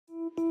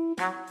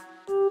Hello,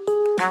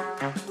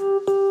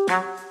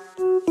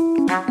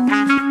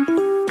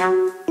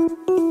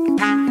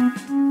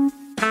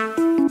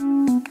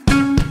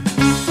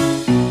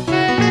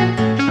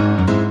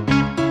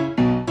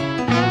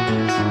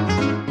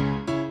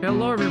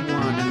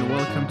 everyone, and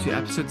welcome to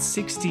episode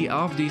 60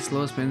 of the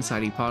Slow Spin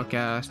Society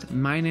podcast.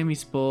 My name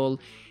is Paul,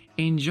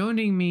 and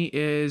joining me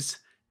is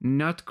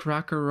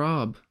Nutcracker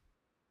Rob.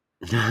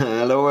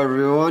 Hello,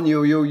 everyone.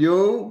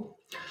 Yo.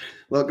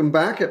 Welcome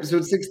back,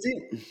 episode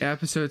 60.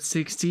 Episode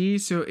 60.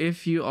 So,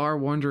 if you are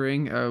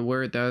wondering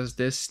where does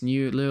this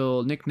new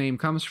little nickname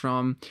comes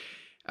from,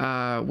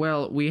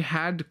 well, we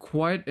had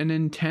quite an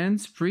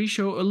intense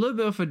pre-show, a little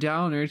bit of a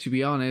downer, to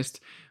be honest,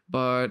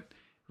 but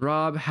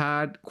Rob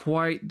had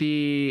quite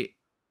the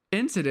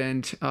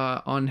incident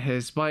on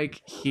his bike.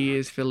 He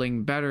is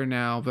feeling better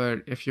now,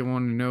 but if you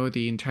want to know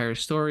the entire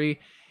story,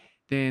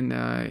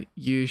 then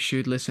you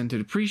should listen to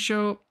the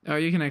pre-show.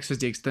 You can access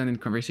the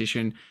extended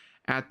conversation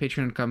at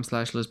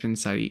patreon.com/Lisbon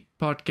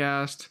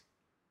podcast.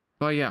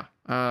 But yeah,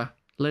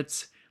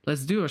 let's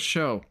do a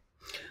show.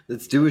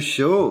 Let's do a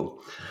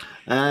show.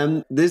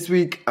 This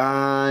week,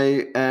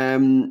 there's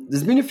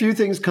been a few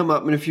things come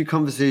up and a few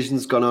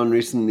conversations gone on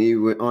recently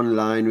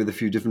online with a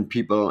few different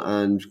people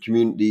and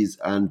communities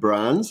and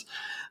brands.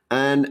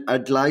 And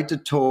I'd like to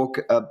talk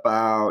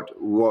about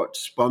what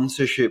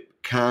sponsorship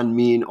can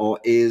mean or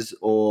is,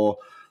 or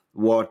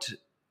what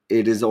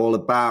it is all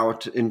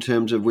about in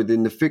terms of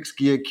within the fixed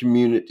gear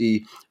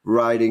community,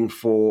 riding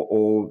for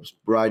or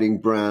riding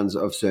brands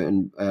of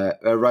certain,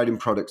 riding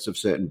products of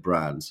certain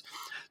brands.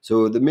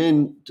 So the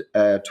main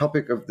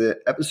topic of the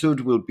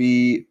episode will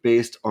be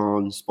based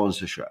on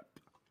sponsorship.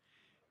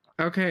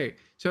 Okay,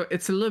 so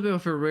it's a little bit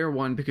of a rare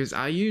one because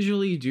I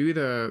usually do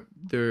the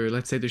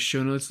let's say the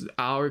show notes,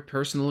 our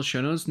personal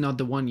show notes, not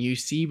the one you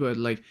see, but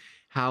like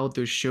how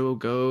the show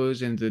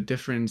goes and the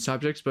different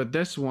subjects. But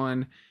this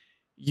one,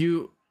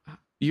 you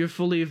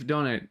fully have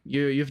done it.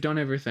 You've done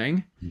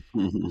everything.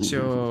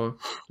 So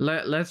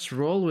let's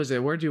roll with it.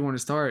 Where do you want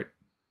to start?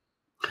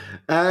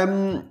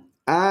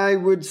 I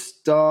would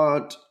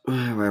start.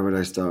 Where would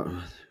I start?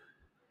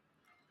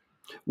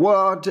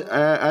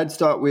 I'd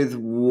start with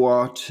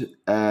what.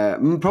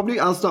 Probably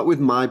I'll start with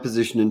my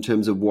position in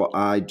terms of what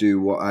I do,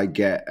 what I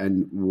get,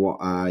 and what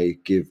I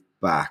give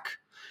back.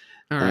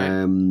 All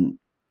right.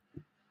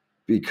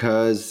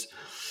 Because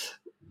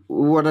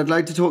what I'd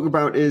like to talk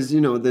about is,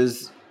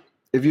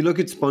 if you look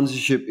at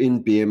sponsorship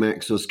in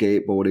BMX or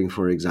skateboarding,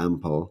 for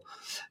example,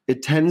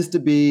 it tends to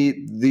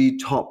be the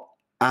top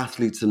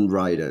athletes and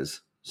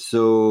riders.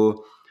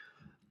 So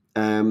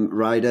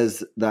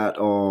riders that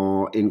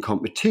are in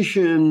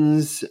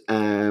competitions,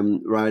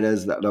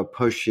 riders that are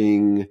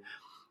pushing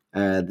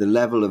the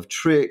level of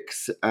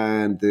tricks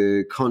and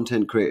the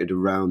content created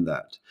around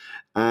that.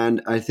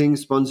 And I think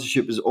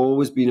sponsorship has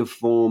always been a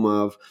form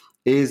of,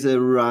 is a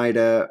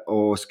rider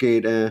or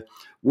skater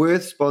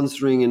worth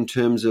sponsoring in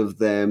terms of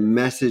their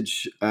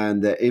message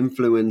and their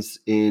influence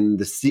in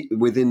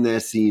within their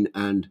scene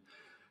and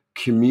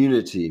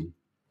community.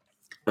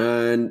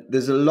 And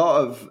there's a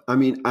lot of,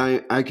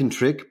 I can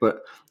trick,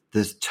 but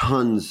there's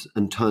tons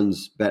and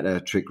tons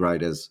better trick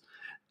riders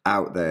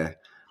out there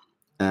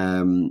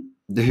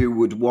who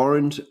would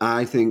warrant,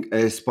 I think,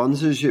 a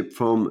sponsorship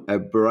from a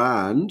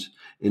brand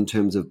in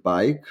terms of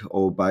bikes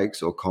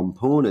or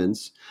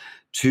components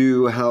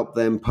to help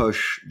them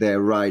push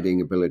their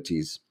riding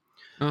abilities.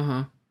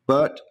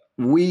 But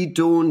we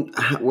don't,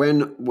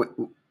 when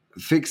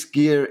fixed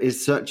gear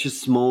is such a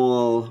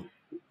small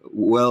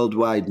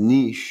worldwide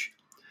niche,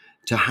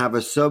 to have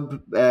a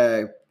sub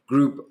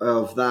group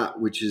of that,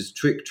 which is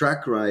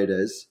track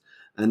riders,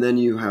 and then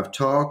you have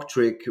talk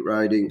trick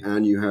riding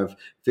and you have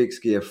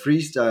fixed gear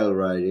freestyle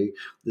riding.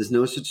 There's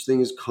no such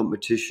thing as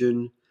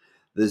competition.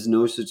 There's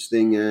no such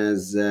thing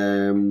as,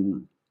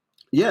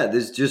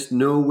 there's just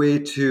no way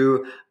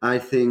to, I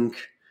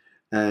think,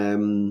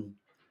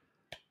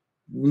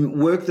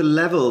 work the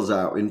levels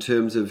out in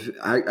terms of,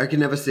 I can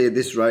never say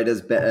this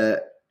rider's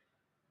better.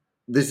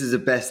 This is the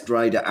best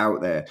rider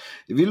out there.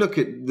 If you look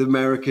at the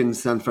American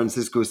San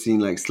Francisco scene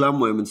like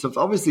Slumworm and stuff,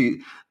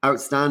 obviously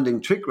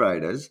outstanding trick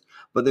riders,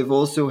 but they've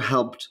also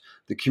helped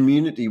the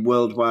community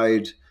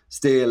worldwide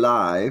stay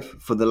alive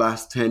for the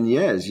last 10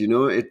 years.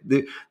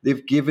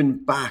 They've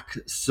given back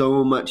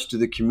so much to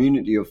the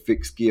community of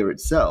fixed gear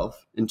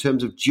itself in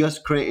terms of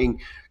just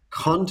creating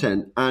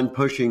content and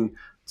pushing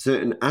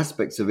certain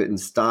aspects of it in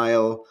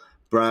style,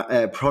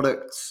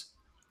 products.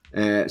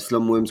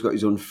 Slumworm's got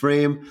his own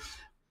frame.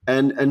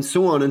 And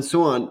so on and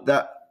so on.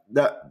 That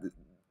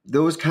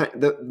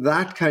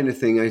kind of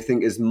thing, I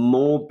think, is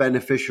more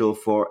beneficial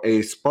for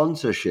a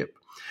sponsorship.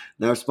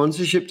 Now,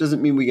 sponsorship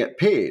doesn't mean we get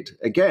paid.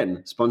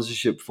 Again,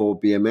 sponsorship for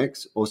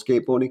BMX or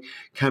skateboarding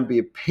can be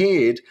a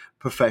paid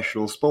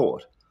professional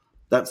sport.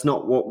 That's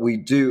not what we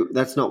do.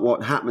 That's not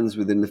what happens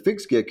within the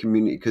fixed gear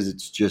community, because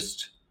it's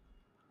just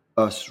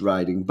us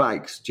riding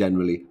bikes,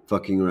 generally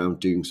fucking around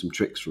doing some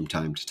tricks from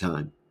time to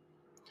time.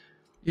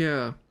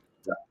 Yeah.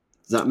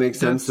 Does that make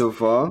sense so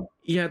far?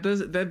 Yeah,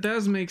 that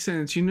does make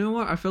sense. You know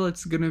what? I feel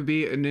it's going to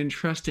be an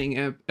interesting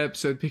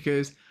episode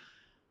because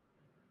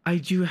I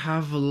do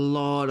have a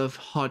lot of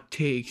hot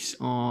takes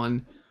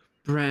on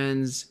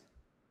brands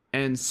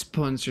and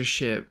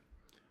sponsorship.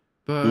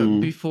 But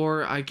Mm.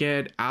 before I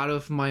get out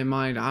of my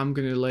mind, I'm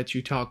gonna let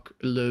you talk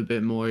a little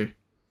bit more.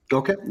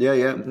 Okay, yeah,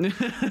 yeah.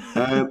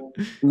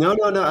 No,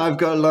 no, no. I've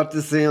got a lot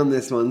to say on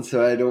this one,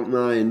 so I don't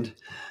mind.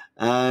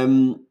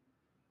 Um,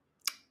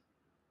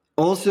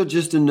 Also,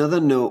 just another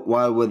note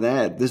while we're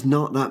there, there's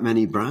not that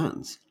many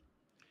brands.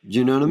 Do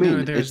you know what I No,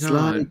 mean? there's It's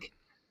not. like,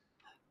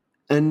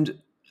 and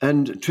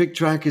Trick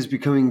Track is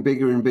becoming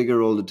bigger and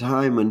bigger all the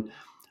time, and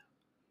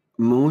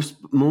most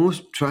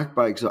track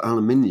bikes are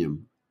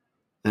aluminium,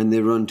 and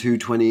they run two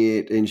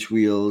 28-inch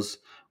wheels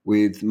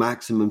with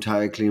maximum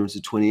tire clearance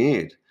of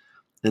 28,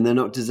 and they're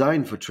not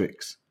designed for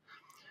tricks.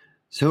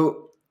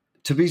 So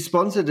to be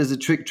sponsored as a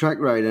trick track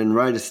rider and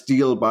ride a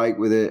steel bike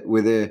with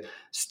a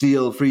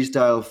steel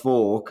freestyle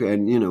fork,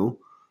 and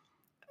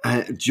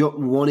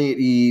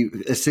 180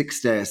 a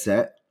 6-stair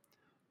set,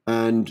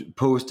 and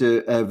post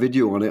a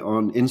video on it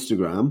on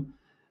Instagram.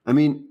 I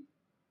mean,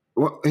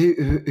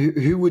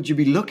 who would you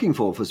be looking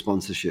for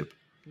sponsorship?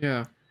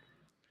 Yeah.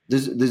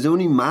 There's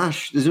only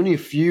MASH. There's only a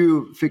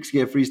few fixed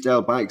gear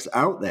freestyle bikes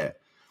out there.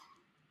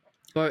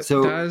 But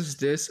So, does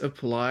this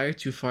apply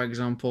to, for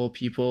example,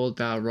 people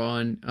that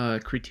run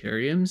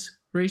criteriums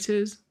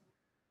races?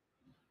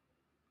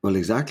 well,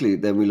 exactly.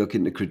 Then we look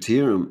into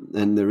Criterium,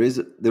 and there is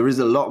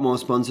a lot more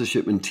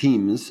sponsorship and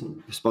teams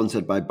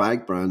sponsored by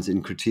bike brands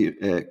in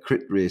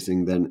crit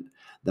racing than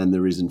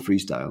there is in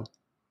freestyle,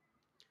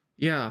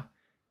 Yeah.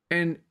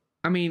 And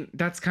I mean,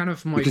 that's kind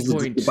of my because the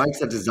point.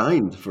 bikes are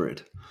designed for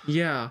it.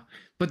 Yeah.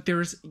 But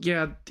there's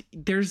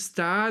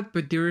that,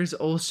 but there is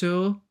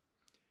also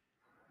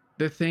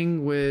the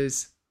thing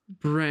with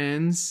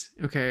brands,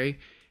 okay?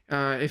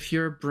 If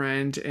you're a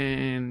brand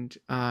and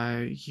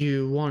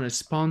you want to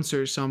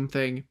sponsor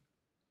something,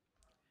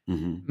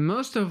 Mm-hmm.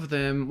 most of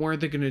them, what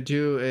they're going to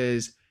do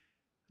is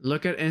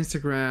look at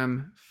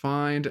Instagram,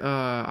 find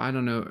I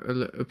don't know,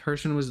 a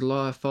person with a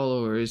lot of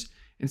followers,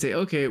 and say,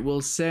 okay,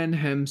 we'll send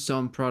him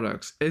some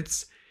products.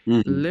 It's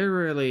Mm-hmm.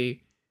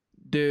 literally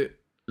the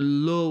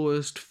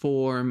lowest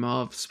form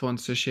of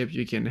sponsorship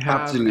you can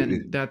have, Absolutely,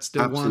 and that's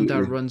the one that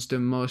absolutely. runs the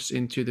most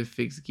into the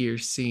fixed gear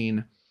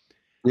scene.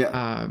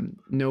 Yeah.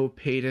 No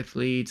paid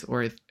athletes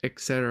or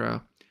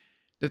etc.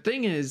 The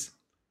thing is,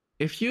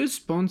 if you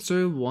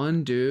sponsor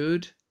one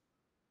dude,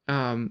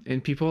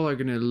 and people are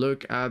gonna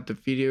look at the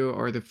video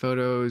or the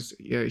photos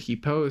he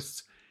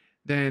posts,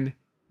 then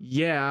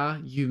yeah,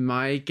 you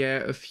might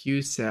get a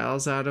few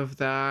sales out of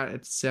that,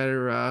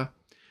 etc.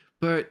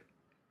 But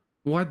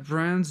what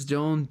brands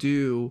don't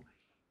do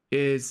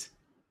is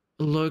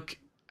look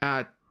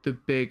at the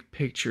big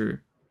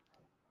picture.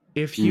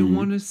 If you Mm-hmm.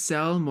 want to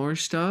sell more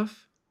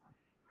stuff,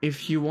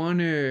 if you want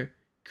to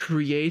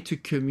create a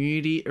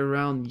community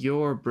around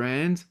your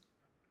brand,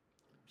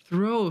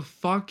 throw a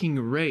fucking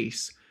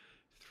race,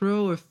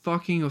 throw a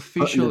fucking Put an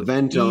official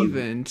event on.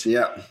 event,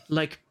 Yeah.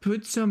 like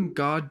put some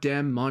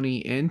goddamn money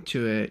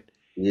into it,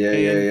 Yeah,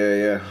 yeah, and yeah,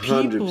 yeah.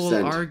 people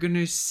 100%. are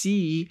gonna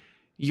see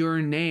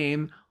your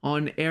name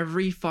on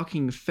every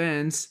fucking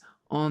fence,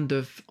 on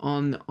the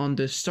on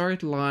the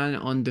start line,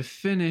 on the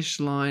finish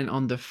line,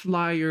 on the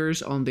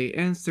flyers, on the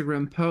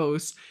Instagram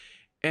posts.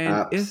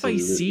 And if I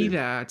see Absolutely.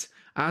 that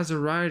as a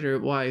writer,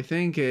 what I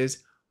think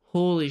is,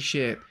 holy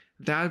shit,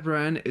 that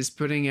brand is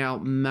putting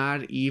out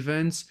mad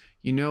events.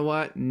 You know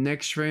what?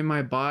 Next frame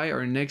I buy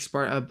or next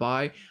part I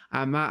buy,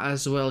 I might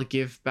as well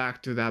give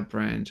back to that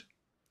brand.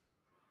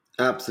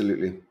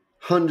 Absolutely.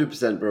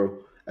 100%, bro.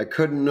 I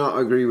could not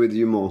agree with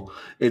you more.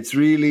 It's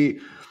really,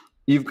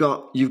 you've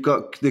got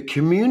the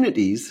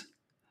communities,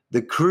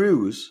 the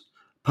crews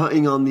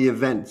putting on the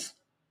events,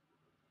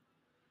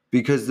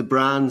 because the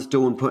brands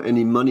don't put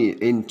any money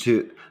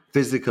into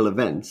physical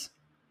events,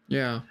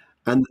 Yeah,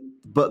 and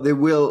but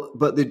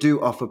they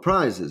do offer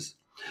prizes.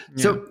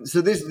 yeah,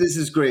 So this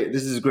is great.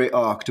 This is a great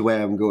arc to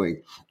where I'm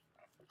going.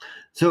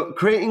 So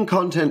creating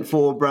content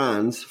for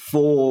brands,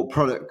 for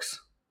products,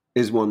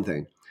 is one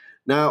thing.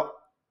 Now,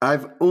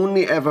 I've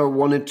only ever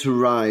wanted to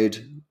ride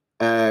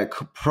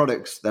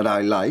products that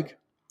I like,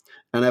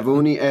 and I've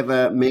only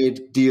ever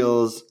made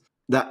deals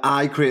that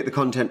I create the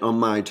content on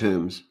my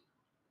terms.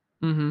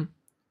 mm-hmm.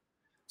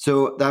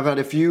 So I've had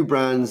a few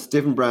brands,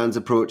 different brands,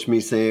 approach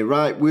me, say,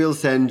 right, we'll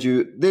send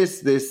you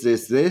this, this,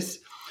 this, this.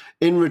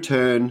 In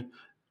return,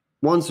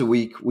 once a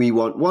week, we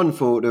want one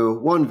photo,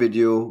 one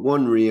video,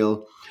 one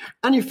reel.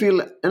 And you feel,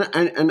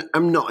 and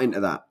I'm not into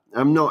that.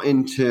 I'm not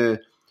into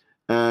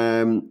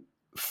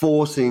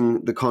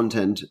forcing the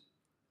content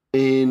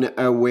in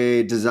a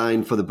way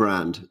designed for the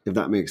brand, if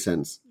that makes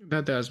sense.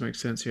 That does make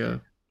sense. Yeah,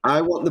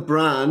 I want the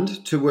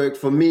brand to work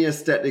for me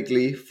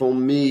aesthetically, for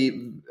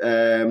me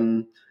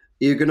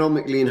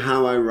ergonomically in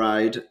how I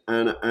ride,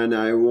 and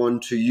I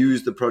want to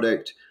use the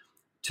product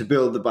to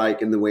build the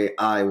bike in the way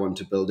I want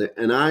to build it.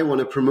 And I want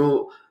to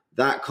promote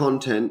that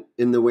content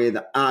in the way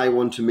that I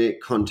want to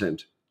make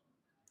content.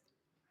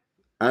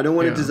 I don't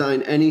want to yeah,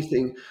 design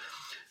anything.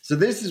 So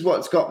this is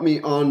what's got me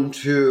on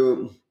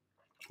to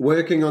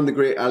working on the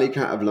Great Alley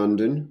Cat of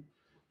London,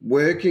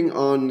 working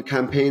on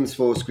campaigns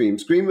for Scream.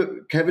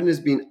 Kevin has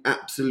been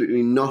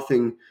absolutely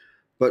nothing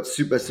but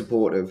super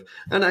supportive.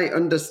 And I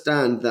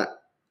understand that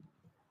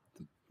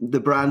the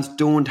brands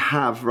don't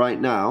have right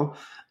now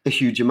a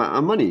huge amount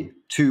of money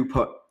to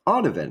put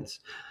on events.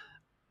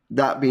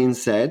 That being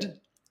said,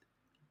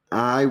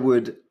 I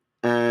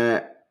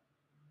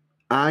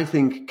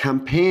think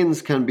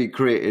campaigns can be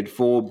created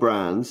for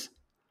brands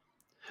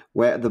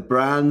where the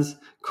brands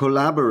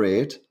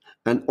collaborate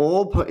and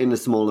all put in a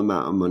small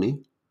amount of money,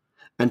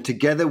 and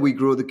together we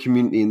grow the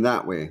community in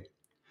that way.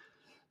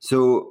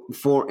 So,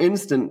 for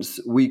instance,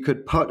 we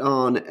could put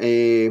on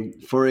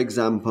for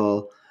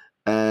example,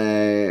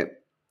 a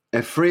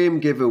frame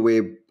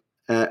giveaway,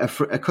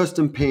 a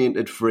custom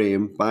painted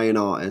frame by an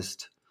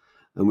artist,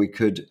 and we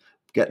could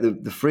get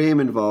the frame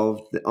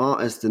involved, the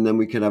artist, and then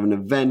we could have an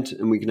event,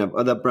 and we can have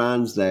other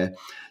brands there.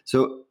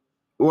 So,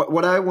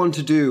 what I want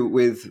to do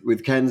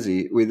with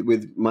Kenzie,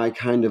 with my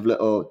kind of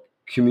little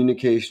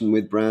communication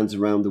with brands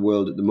around the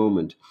world at the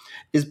moment,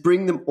 is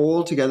bring them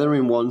all together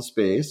in one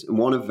space, in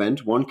one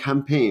event, one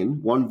campaign,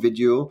 one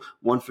video,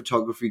 one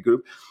photography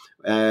group,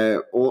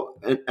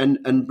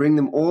 and bring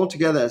them all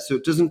together so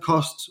it doesn't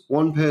cost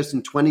one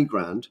person 20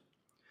 grand.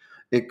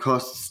 It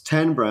costs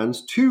 10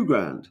 brands 2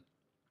 grand.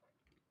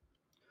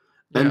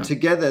 And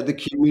together the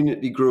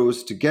community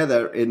grows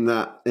together in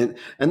that.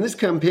 And this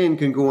campaign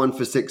can go on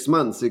for 6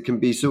 months. It can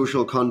be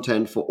social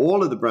content for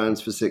all of the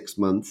brands for 6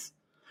 months.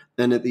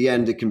 And at the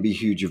end, it can be a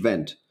huge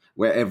event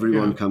where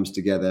everyone comes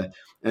together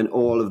and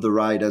all of the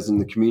riders in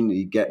the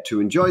community get to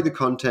enjoy the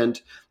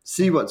content,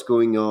 see what's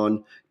going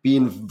on, be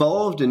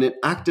involved in it,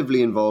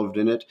 actively involved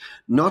in it,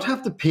 not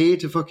have to pay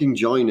to fucking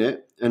join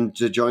it and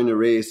to join a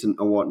race and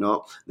or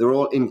whatnot. They're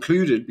all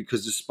included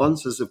because the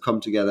sponsors have come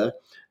together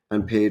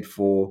and paid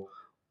for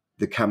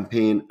the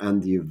campaign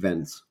and the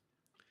events.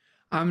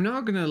 I'm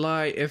not gonna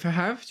lie, if I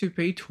have to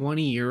pay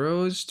 20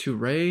 euros to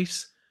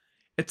race,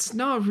 it's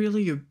not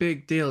really a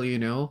big deal, you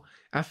know?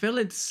 I feel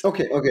it's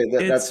okay.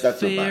 That's fair.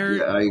 Not bad.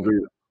 Yeah, I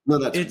agree. No,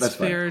 that's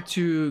fair fine.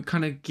 To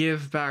kind of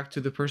give back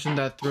to the person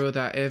that threw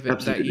that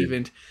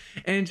event.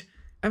 And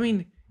I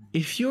mean,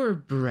 if you're a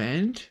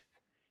brand,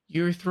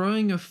 you're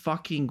throwing a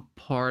fucking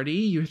party,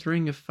 you're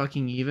throwing a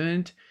fucking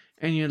event,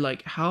 and you're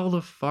like, how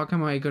the fuck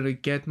am I gonna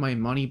get my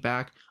money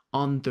back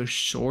on the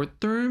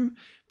short term?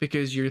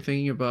 Because you're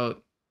thinking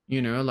about,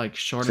 you know, like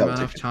short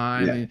amount of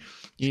time, and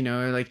you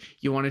know, like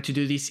you wanted to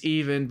do this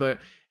event, but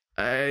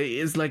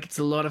it's like it's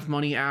a lot of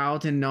money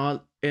out and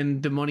not,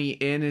 and the money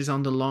in is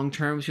on the long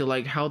term. So you're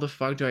like, how the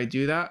fuck do I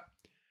do that?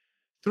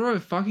 Throw a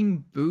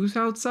fucking booth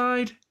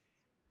outside,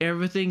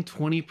 everything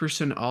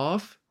 20%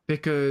 off,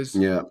 because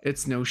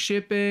it's no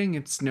shipping,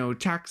 it's no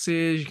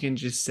taxes, you can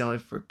just sell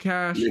it for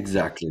cash.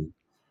 Exactly.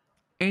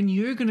 And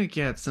you're gonna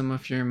get some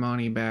of your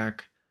money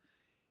back.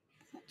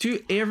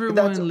 To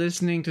everyone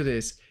listening to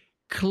this,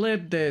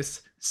 clip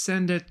this,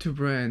 send it to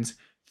brands.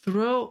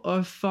 Throw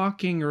a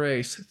fucking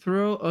race,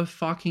 throw a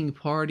fucking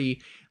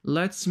party.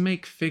 Let's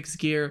make fixed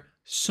gear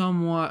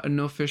somewhat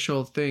an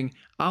official thing.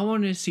 I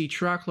want to see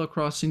track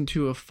lacrosse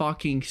into a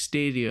fucking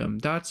stadium.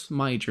 That's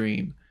my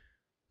dream.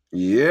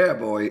 Yeah,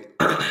 boy.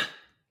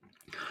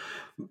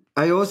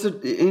 I also,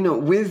 you know,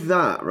 with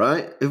that,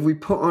 right? If we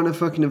put on a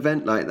fucking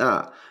event like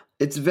that,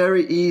 it's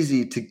very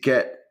easy to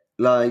get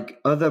like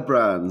other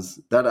brands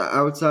that are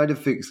outside of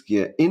fixed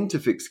gear into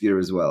fixed gear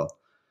as well.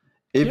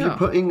 If you're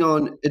putting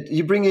on,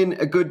 you bring in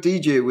a good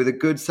DJ with a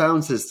good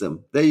sound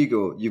system. There you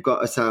go. You've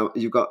got a sound.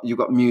 You've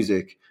got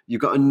music. You've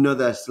got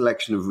another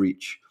selection of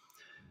reach.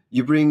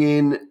 You bring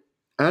in,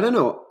 I don't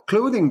know,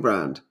 clothing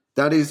brand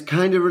that is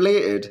kind of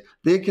related.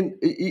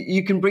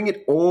 You can bring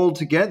it all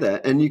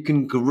together and you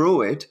can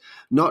grow it,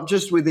 not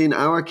just within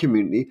our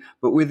community,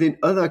 but within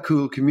other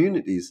cool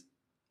communities,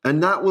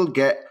 and that will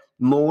get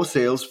more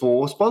sales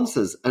for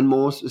sponsors and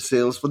more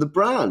sales for the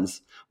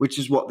brands, which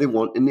is what they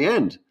want in the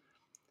end.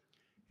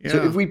 Yeah.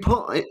 So if we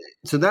put,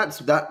 so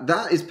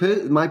that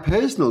is my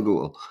personal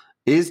goal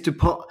is to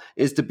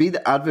be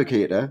the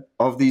advocate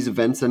of these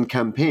events and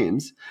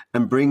campaigns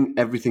and bring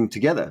everything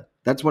together.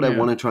 That's what I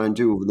want to try and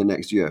do over the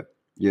next year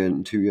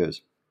and 2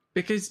 years.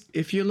 Because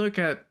if you look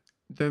at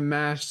the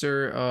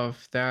master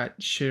of that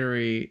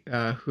shittery,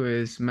 who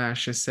is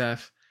Mash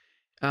SF,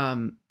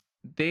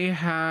 they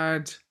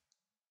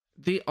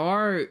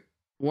are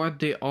what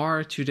they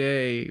are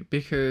today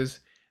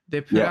because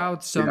they put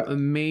out some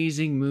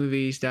amazing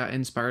movies that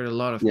inspired a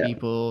lot of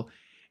people,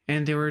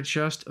 and they were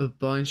just a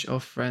bunch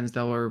of friends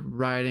that were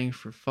riding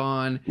for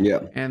fun.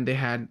 And they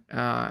had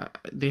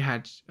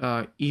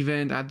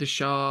event at the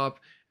shop,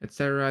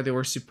 etc. They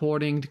were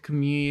supporting the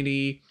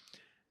community.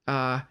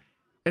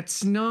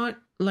 It's not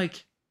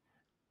like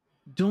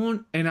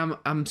and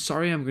I'm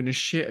sorry, I'm gonna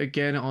shit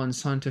again on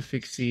Santa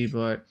Fixie,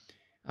 but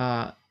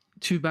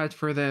too bad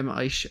for them.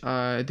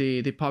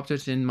 They popped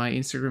it in my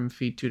Instagram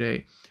feed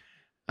today.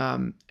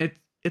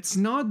 It's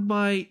not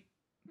by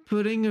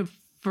putting a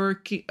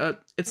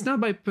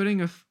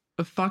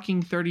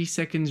fucking 30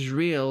 seconds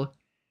reel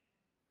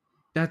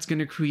that's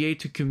gonna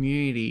create a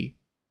community.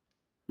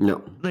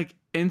 No. Like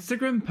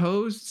Instagram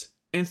posts,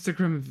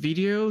 Instagram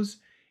videos,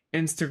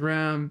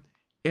 Instagram,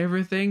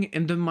 everything.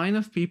 In the mind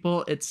of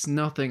people, it's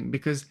nothing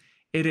because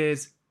it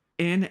is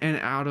in and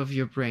out of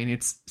your brain.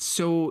 It's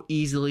so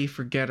easily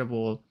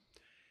forgettable.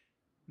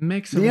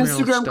 Make The some real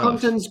Instagram stuff.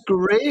 content's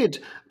great,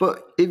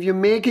 but if you're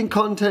making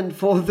content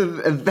for the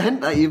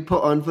event that you've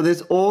put on, for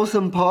this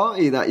awesome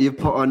party that you've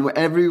put on where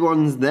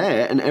everyone's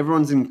there and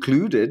everyone's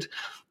included,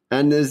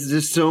 and there's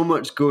just so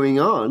much going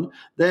on,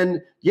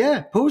 then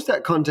yeah, post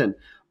that content.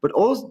 But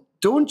also,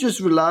 don't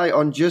just rely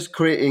on just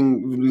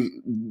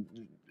creating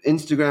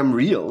Instagram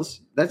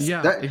reels. That's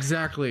Yeah, that.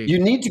 exactly. You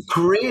need to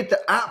create the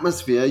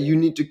atmosphere. You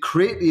need to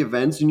create the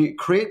events. You need to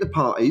create the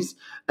parties,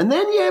 and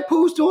then yeah,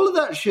 post all of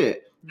that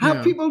shit. Have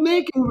Yeah, people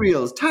making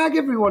reels. Tag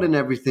everyone and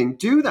everything.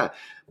 Do that.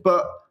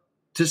 But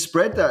to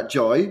spread that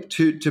joy,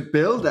 to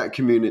build that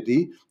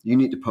community, you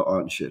need to put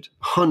on shit.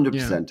 yeah.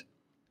 100%.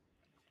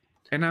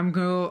 And I'm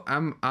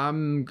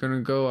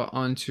gonna go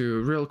on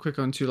to real quick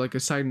onto like a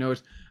side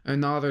note,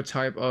 another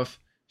type of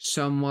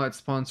somewhat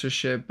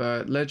sponsorship.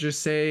 But let's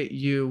just say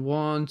you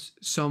want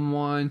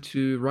someone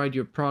to write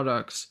your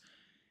products,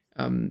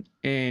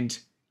 and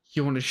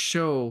you want to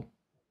show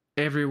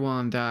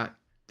everyone that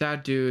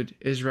that dude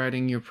is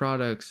writing your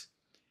products.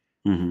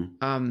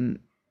 Mm-hmm. Um,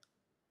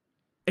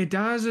 it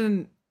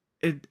doesn't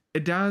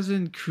it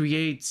doesn't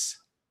create.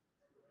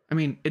 I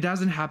mean, it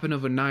doesn't happen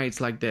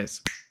overnight like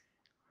this.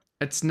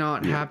 It's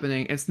not Yeah.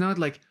 happening. It's not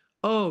like,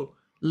 oh,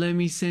 let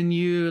me send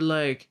you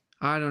like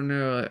I don't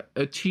know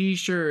a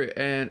T-shirt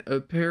and a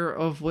pair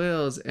of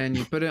wheels, and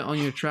you put it on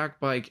your track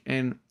bike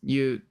and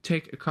you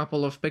take a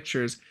couple of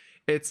pictures.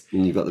 It's,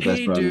 And you've got the best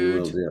hey brand in the dude,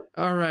 world.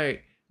 Yeah. all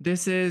right,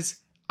 this is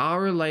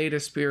our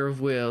latest pair of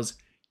wheels.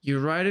 You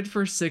ride it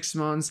for 6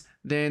 months,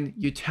 then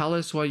you tell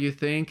us what you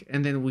think,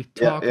 and then we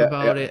Yeah. talk Yeah.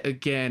 about Yeah. it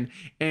again.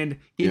 And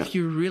Yeah. if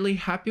you're really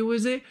happy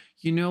with it,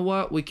 you know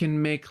what? We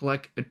can make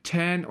like a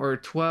 10 or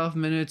 12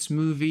 minutes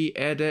movie,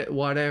 edit,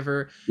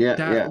 whatever, Yeah. Yeah.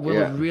 that will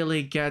Yeah.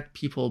 really get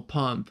people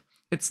pumped.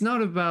 It's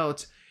not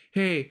about,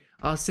 hey,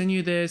 I'll send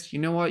you this. You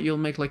know what? You'll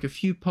make like a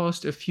few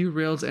posts, a few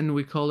reels, and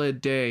we call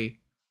it day.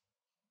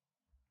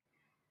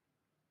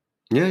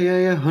 Yeah, yeah,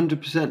 yeah,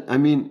 100%. I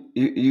mean,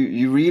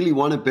 you really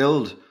want to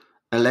build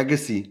a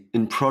legacy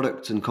in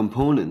products and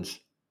components.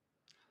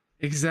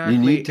 You need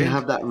Exactly. to And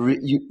have that.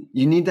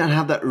 You need to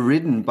have that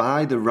ridden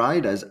by the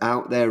riders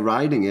out there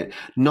riding it,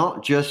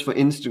 not just for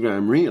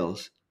Instagram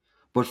Reels,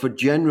 but for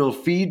general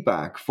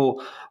feedback.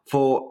 For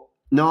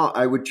no,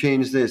 I would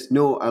change this.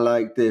 No, I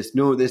like this.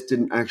 No, this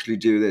didn't actually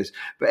do this.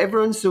 But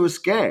everyone's so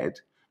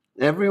scared.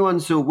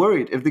 Everyone's so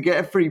worried. If they get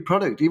a free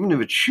product, even if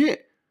it's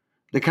shit,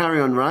 they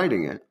carry on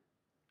riding it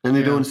and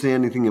they yeah. don't say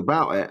anything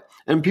about it.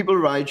 And people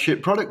ride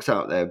shit products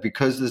out there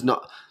because it's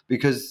not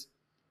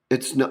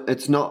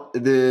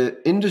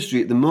the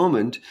industry at the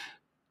moment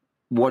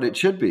what it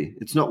should be.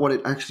 It's not what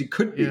it actually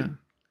could Yeah. be.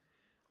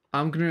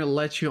 I'm gonna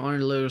let you on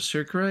a little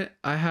secret.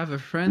 I have a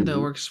friend that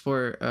Mm-hmm. works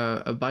for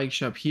a bike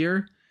shop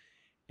here,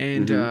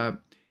 and Mm-hmm.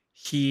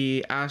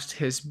 he asked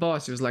his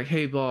boss. He was like,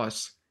 "Hey,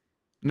 boss,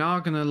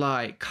 not gonna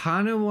lie,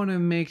 kind of want to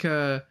make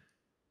a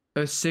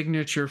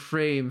signature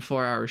frame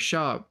for our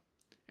shop."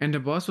 And the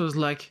boss was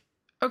like,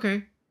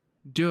 "Okay,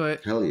 do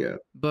it, Hell yeah.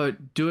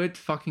 but do it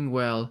fucking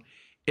well."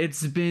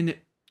 It's been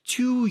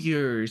 2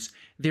 years.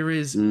 There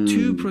is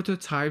two Mm.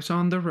 prototypes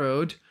on the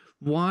road.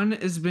 One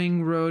is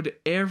being rode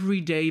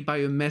every day by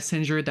a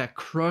messenger that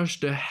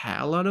crushed the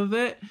hell out of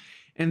it.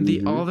 And the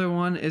Mm-hmm. other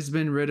one has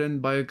been ridden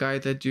by a guy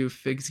that do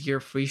fixed gear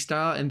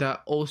freestyle and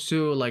that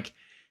also like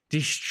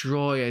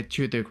destroy it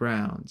to the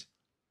ground.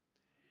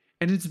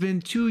 And it's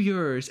been 2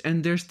 years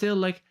and they're still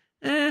like,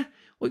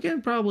 we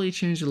can probably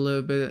change a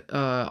little bit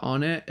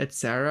on it,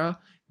 etc.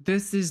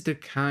 This is the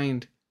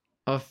kind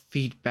of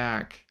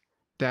feedback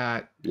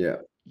that Yeah.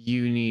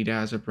 you need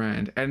as a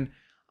brand. And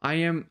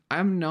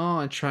I'm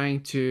not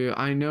trying to,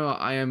 I know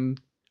I am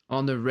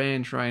on the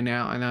range right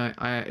now and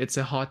I it's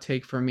a hot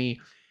take for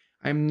me.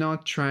 I'm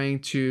not trying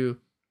to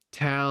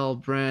tell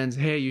brands,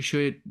 hey, you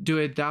should do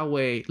it that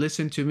way.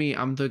 Listen to me.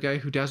 I'm the guy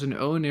who doesn't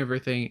own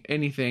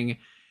anything,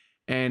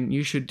 and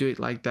you should do it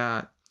like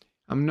that.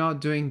 I'm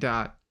not doing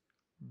that.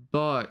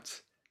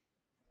 But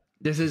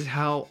this is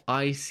how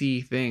I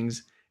see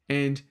things.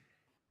 And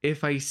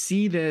if I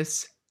see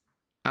this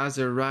as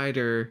a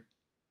writer,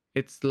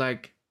 it's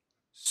like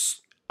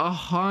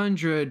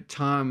 100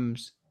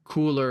 times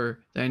cooler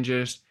than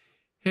just,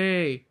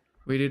 hey,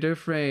 we did a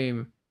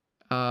frame.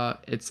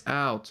 It's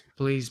out.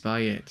 Please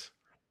buy it.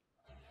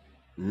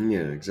 Yeah,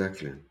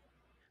 exactly.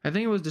 I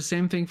think it was the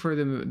same thing for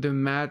the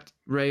Matt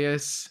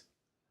Reyes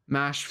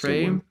Mash Similar.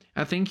 frame.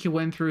 I think he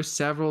went through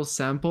several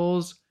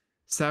samples,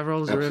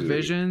 several Absolutely.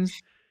 revisions,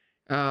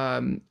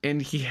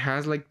 and he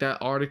has like that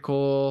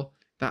article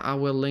that I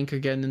will link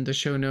again in the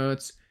show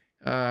notes.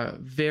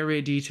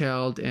 Very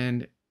detailed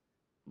and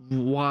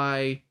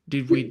why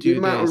did we The do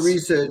amount of this?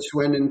 research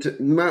went into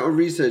the amount of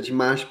research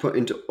Mash put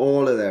into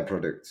all of their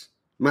products.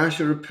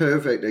 Mash are a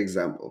perfect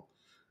example.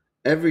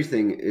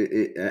 Everything,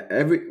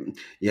 every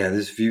yeah.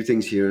 There's a few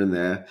things here and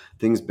there.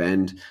 Things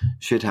bend,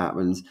 shit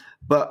happens,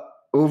 but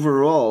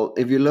overall,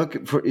 if you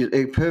look for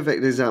a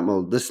perfect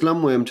example, the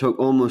Slumworm took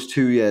almost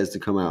 2 years to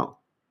come out.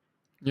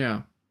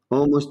 Yeah.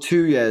 Almost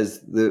 2 years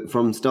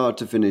from start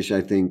to finish,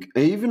 I think.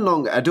 Even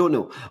longer. I don't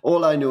know.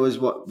 All I know is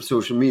what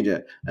social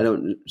media. I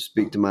don't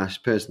speak to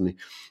MASH personally.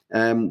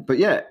 But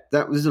yeah,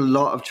 that was a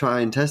lot of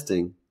try and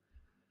testing.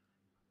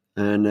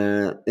 And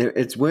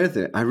it's worth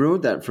it. I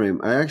wrote that for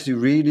him. I actually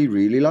really,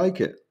 really like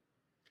it.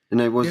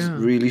 And I was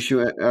really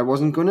sure I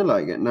wasn't going to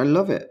like it. And I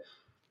love it.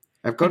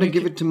 I've got to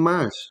give it to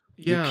MASH.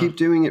 They keep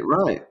doing it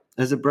right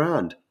as a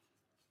brand.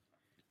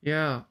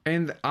 Yeah,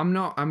 and I'm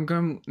not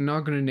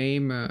gonna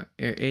name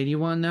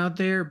anyone out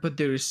there, but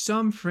there's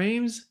some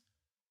frames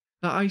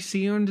that I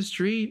see on the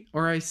street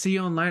or I see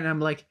online. And I'm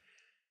like,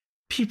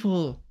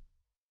 people,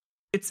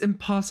 it's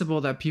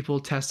impossible that people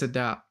tested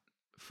that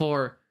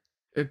for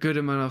a good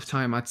amount of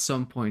time at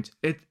some point.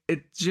 It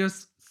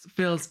just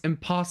feels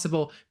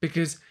impossible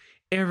because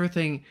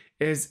everything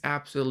is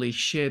absolutely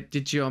shit.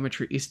 The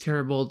geometry is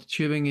terrible, the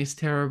tubing is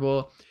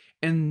terrible,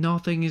 and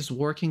nothing is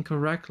working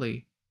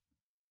correctly.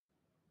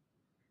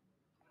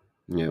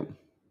 Yep.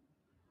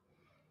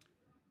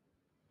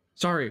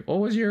 Sorry, what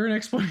was your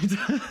next point?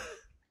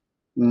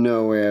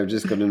 No way, I've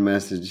just got a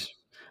message.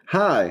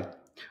 Hi,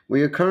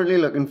 we are currently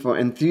looking for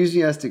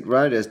enthusiastic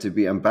riders to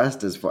be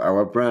ambassadors for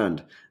our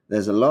brand.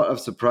 There's a lot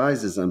of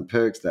surprises and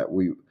perks that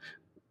we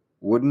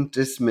wouldn't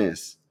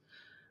dismiss.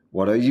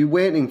 What are you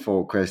waiting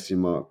for? ?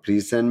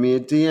 Please send me a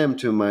DM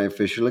to my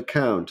official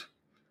account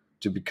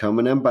to become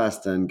an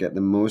ambassador and get the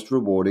most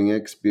rewarding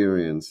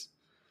experience.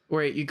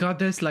 Wait, you got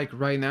this like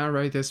right now,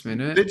 right this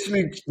minute?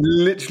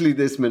 Literally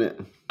this minute.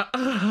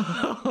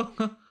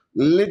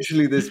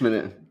 Literally this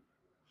minute.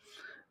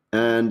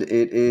 And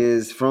it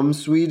is from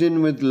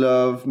Sweden with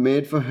love,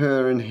 made for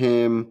her and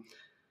him.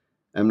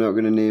 I'm not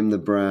going to name the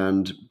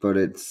brand, but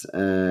it's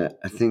I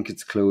think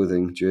it's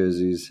clothing,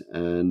 jerseys,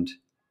 and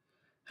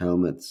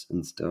helmets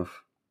and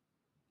stuff.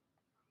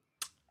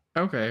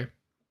 Okay.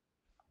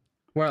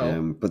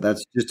 Well, but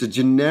that's just a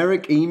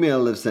generic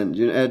email they've sent,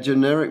 a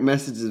generic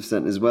message they've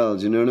sent as well.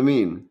 Do you know what I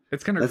mean?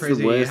 It's kind of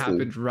crazy it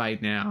happened right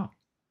now.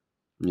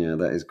 Yeah,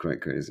 that is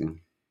quite crazy.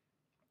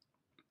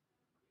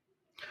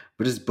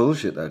 But it's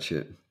bullshit, that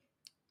shit.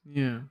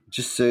 Yeah.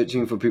 Just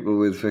searching for people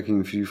with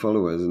fucking few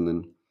followers and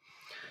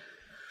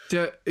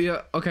then...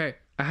 Yeah, okay.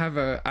 I have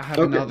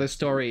another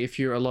story if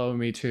you allow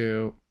me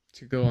to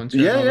go on to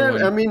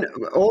one. I mean,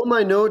 all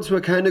my notes were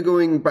kind of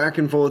going back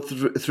and forth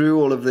through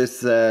all of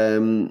this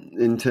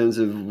in terms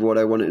of what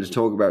I wanted to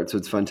talk about, so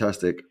it's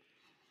fantastic.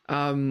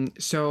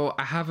 So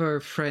I have a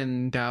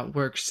friend that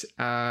works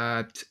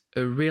at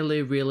a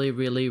really, really,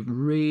 really,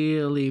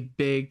 really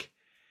big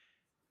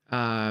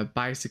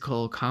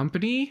bicycle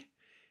company.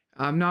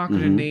 I'm not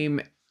going to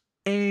name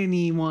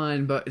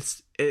anyone, but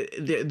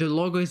the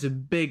logo is a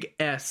big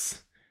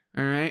S.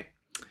 All right.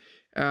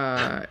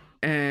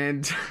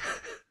 And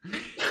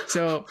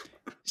so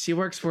she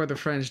works for the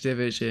French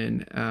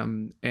division.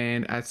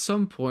 And at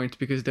some point,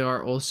 because they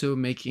are also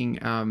making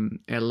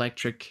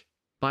electric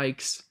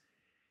bikes,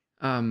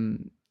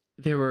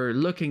 they were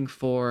looking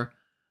for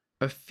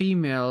a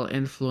female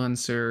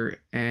influencer,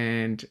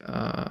 and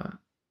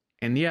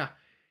yeah.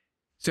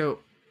 So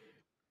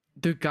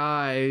the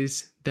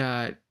guys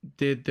that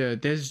did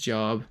this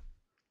job,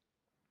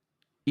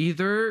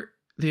 either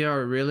they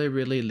are really,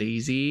 really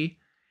lazy,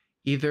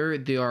 either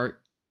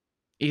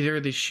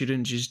they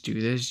shouldn't just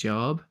do this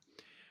job,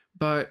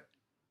 but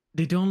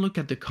they don't look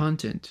at the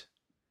content,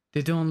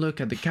 they don't look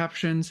at the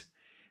captions,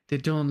 they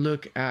don't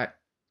look at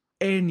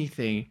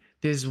anything.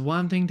 There's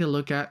one thing to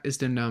look at, is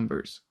the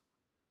numbers.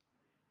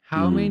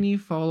 How many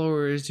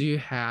followers do you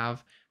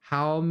have?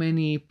 How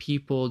many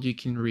people you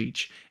can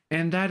reach?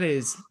 And that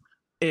is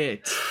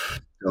it.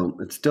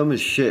 It's dumb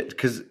as shit,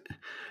 because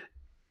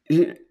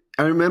I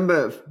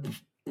remember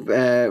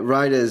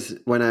riders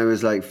when I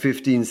was like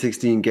 15,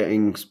 16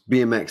 getting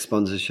BMX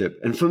sponsorship.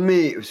 And for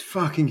me, it was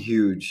fucking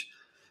huge.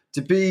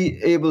 To be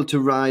able to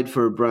ride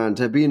for a brand,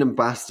 to be an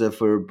ambassador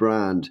for a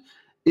brand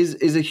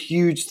is a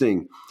huge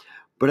thing.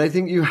 But I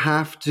think you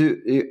have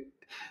to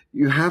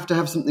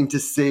have something to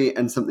say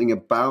and something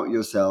about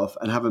yourself,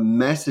 and have a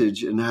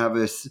message, and have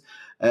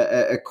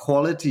a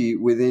quality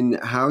within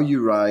how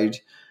you ride.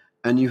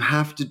 And you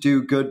have to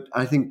do good.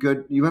 I think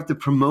you have to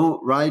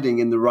promote riding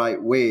in the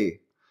right way.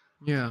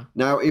 Yeah.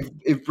 Now,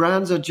 if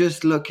brands are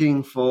just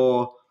looking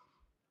for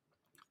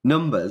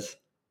numbers,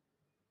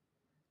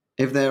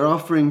 if they're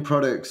offering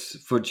products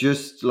for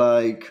just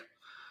like,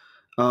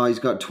 oh, he's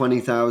got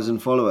 20,000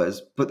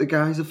 followers, but the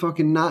guy's a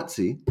fucking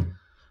Nazi.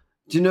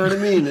 Do you know what I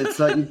mean? It's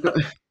like you've got...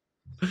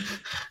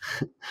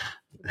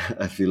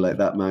 I feel like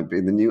that might be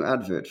the new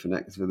advert for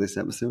this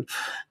episode.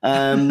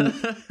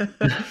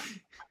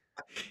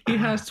 He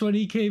has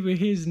 20K, but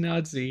he's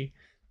Nazi.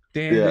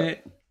 Damn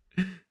it.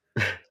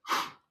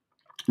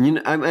 You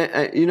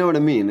know what I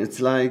mean? It's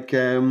like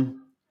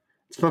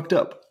it's fucked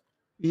up.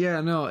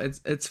 Yeah, no,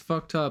 it's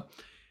fucked up.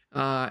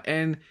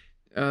 And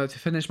to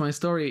finish my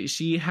story,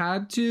 she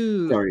had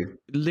to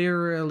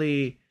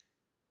literally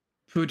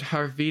put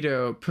her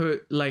veto,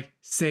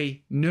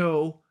 say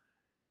no,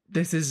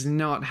 this is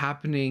not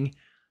happening,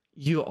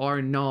 you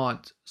are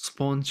not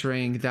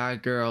sponsoring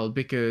that girl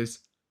because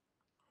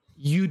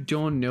you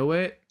don't know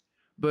it.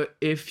 But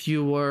if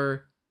you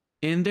were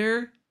in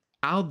there,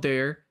 out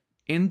there,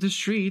 in the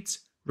streets,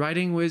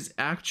 riding with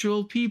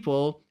actual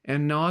people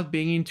and not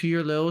being into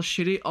your little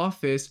shitty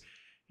office,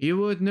 you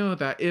would know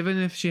that even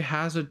if she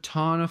has a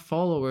ton of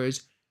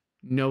followers,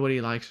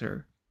 nobody likes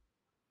her.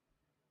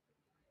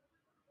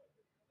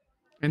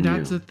 And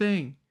that's the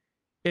thing.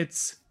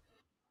 It's,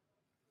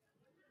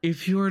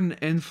 if you're an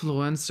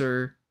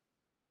influencer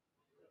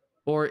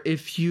or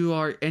if you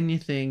are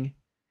anything,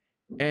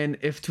 and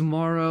if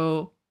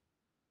tomorrow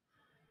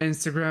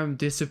Instagram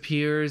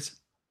disappears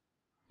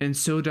and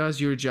so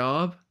does your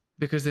job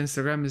because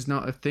Instagram is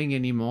not a thing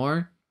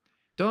anymore,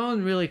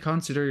 don't really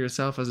consider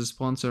yourself as a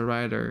sponsor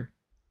writer.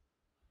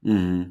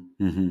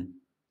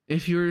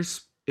 If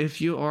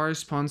you are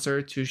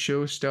sponsored to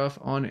show stuff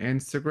on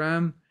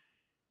Instagram,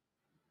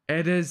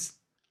 it is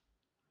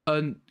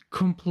a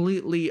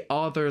completely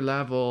other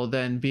level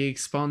than being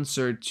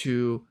sponsored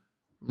to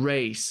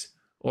race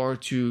or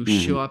to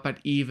show up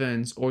at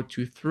events or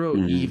to throw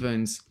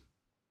events.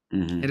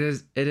 It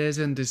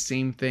isn't the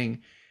same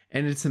thing,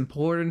 and it's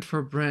important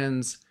for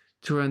brands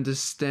to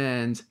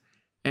understand,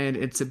 and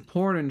it's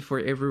important for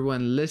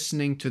everyone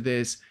listening to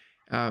this,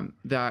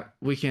 that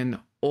we can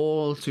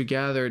all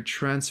together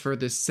transfer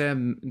the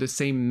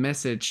same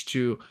message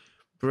to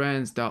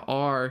brands that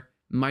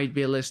might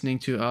be listening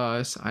to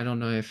us. I don't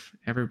know if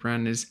every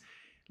brand is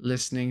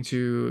listening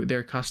to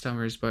their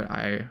customers, but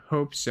I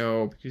hope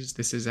so, because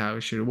this is how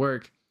it should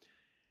work.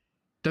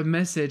 The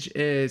message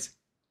is,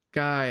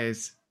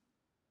 guys,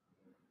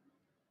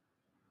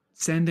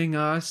 sending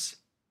us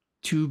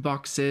 2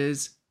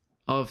 boxes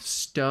of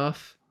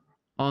stuff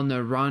on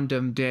a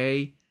random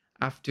day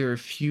after a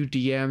few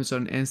DMs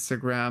on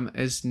Instagram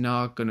is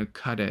not gonna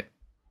cut it.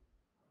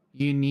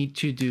 You need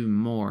to do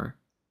more.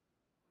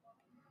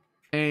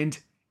 And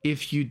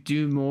if you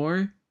do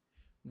more,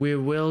 we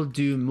will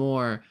do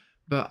more.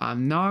 But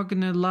I'm not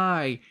gonna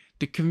lie,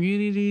 the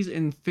communities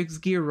in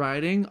fixed gear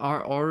riding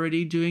are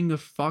already doing a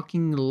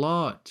fucking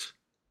lot.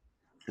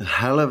 A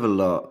hell of a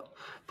lot.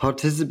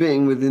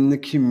 Participating within the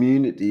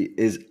community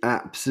is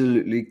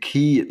absolutely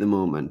key at the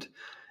moment.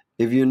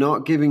 If you're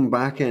not giving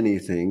back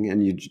anything,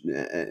 and you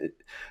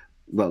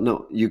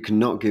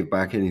cannot give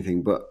back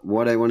anything, but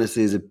what I want to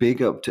say is a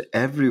big up to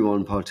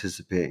everyone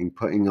participating,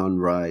 putting on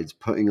rides,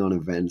 putting on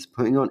events,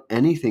 putting on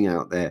anything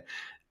out there,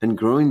 and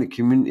growing the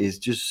community is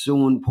just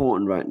so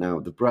important right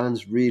now. The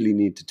brands really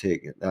need to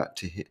take that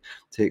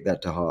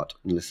to heart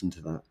and listen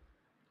to that.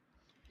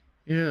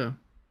 Yeah.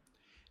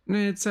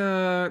 It's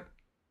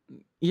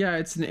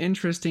it's an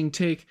interesting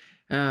take,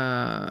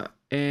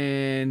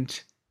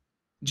 and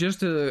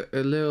just a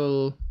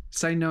little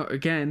side note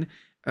again.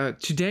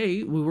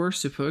 Today we were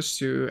supposed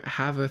to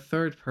have a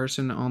third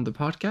person on the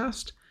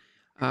podcast.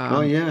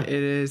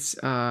 It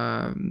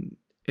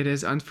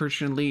is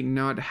unfortunately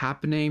not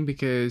happening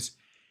because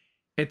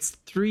it's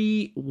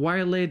 3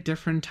 wildly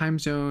different time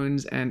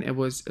zones, and it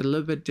was a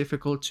little bit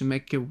difficult to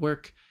make it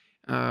work.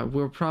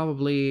 We're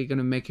probably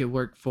gonna make it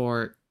work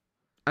for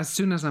as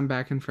soon as I'm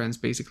back in France,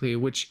 basically,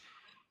 which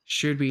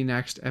should be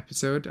next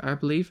episode, I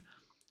believe.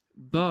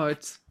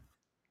 But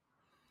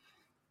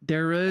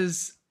there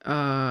is,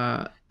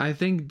 I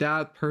think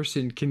that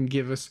person can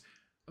give us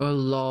a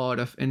lot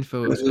of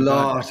info a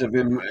lot of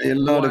good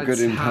input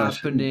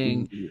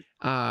happening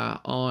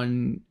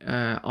on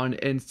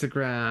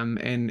Instagram,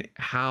 and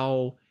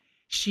how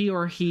she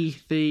or he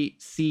they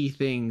see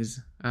things.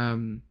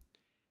 I'm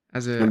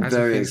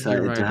very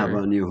excited to have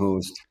our new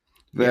host.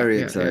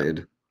 Very excited.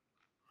 Yeah.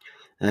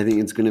 I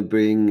think it's going to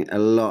bring a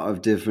lot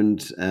of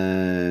different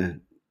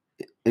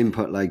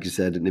input, like you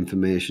said, and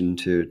information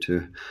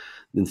to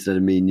instead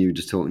of me and you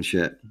just talking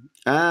shit.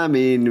 I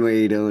mean,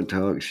 we don't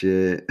talk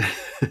shit.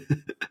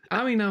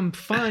 I mean, I'm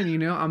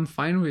fine, I'm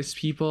fine with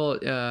people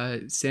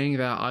saying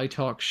that I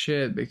talk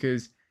shit,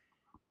 because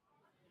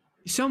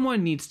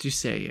someone needs to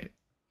say it,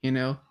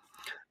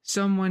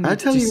 Someone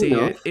needs to say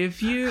it.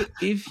 If you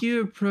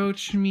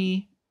approach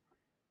me,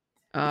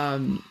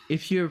 and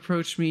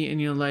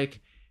you're like,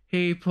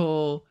 hey,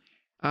 Paul,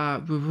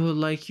 we would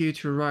like you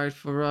to write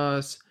for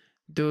us.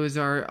 Those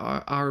are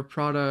our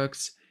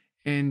products.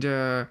 And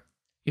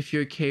if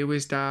you're okay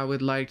with that,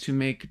 we'd like to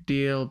make a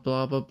deal,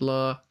 blah, blah,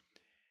 blah.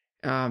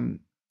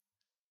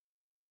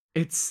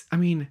 It's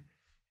on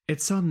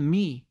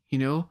me,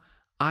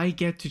 I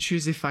get to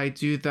choose if I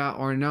do that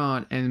or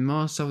not. And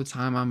most of the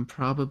time, I'm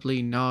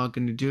probably not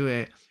going to do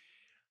it,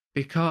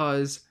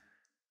 because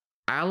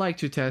I like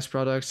to test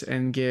products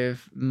and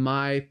give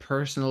my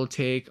personal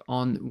take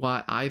on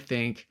what I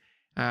think.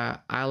 I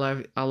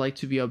like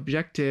to be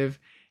objective,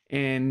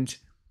 and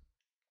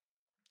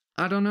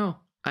I don't know.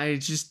 I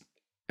just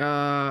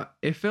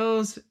it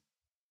feels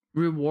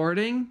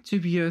rewarding to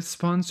be a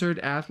sponsored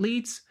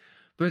athlete,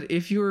 but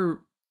if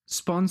you're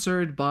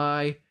sponsored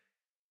by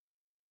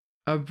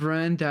a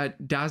brand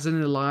that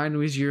doesn't align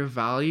with your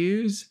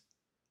values,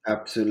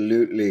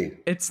 Absolutely.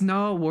 It's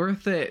not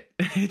worth it.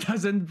 It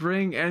doesn't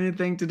bring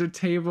anything to the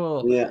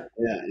table. Yeah.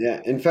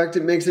 In fact,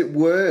 it makes it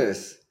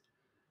worse.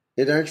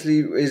 It actually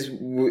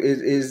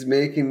is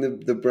making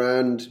the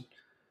brand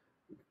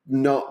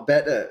not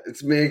better.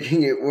 It's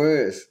making it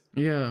worse.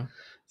 Yeah.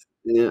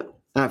 Yeah.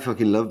 I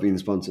fucking love being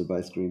sponsored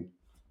by Scream.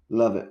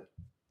 Love it.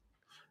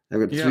 I've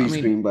got Yeah, I 3 mean,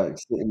 Scream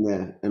bikes sitting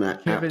there, and I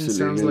Kevin sounds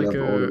absolutely like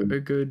love all of them. a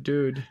good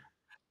dude.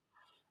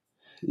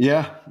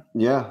 Yeah.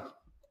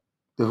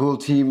 The whole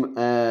team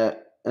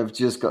have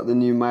just got the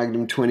new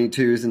Magnum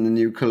 22s and the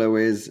new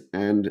colorways,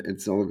 and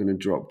it's all going to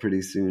drop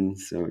pretty soon.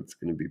 So it's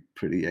going to be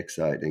pretty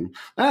exciting.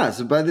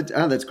 That's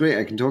great.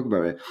 I can talk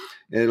about it.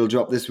 It'll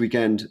drop this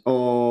weekend.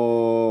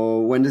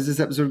 Or when does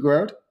this episode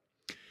go out?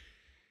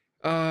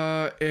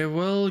 It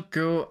will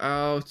go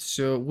out.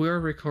 So we're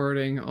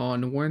recording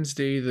on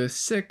Wednesday, the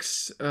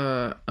 6th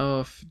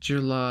of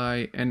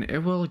July, and it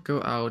will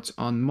go out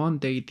on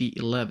Monday, the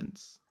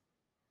 11th.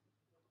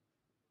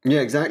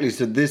 Yeah, exactly.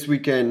 So this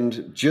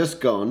weekend,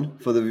 just gone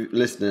for the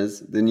listeners,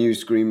 the new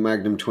Scream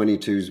Magnum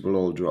 22s will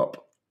all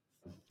drop.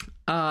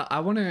 I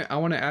wanna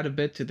add a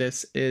bit to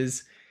this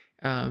is,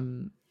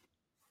 the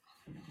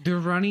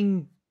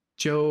running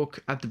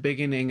joke at the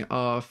beginning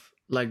of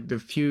like the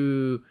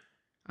few,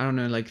 I don't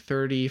know, like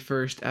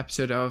 31st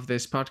episode of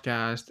this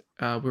podcast,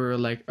 we were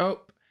like,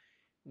 oh,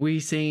 we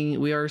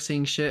are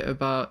saying shit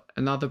about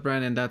another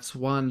brand, and that's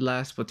one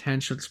less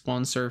potential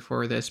sponsor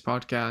for this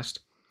podcast.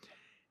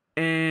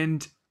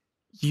 And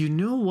you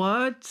know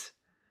what?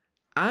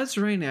 As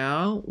right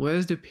now,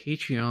 with the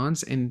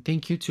Patreons, and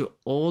thank you to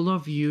all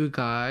of you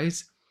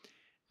guys,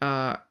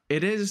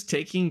 it is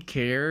taking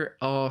care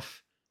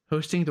of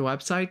hosting the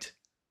website,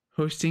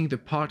 hosting the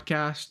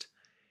podcast.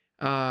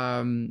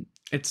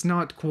 It's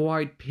not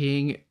quite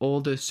paying all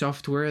the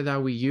software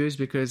that we use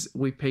because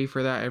we pay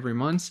for that every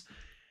month.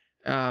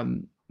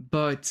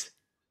 But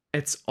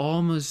it's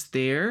almost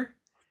there.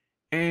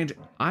 And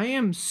I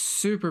am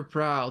super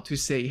proud to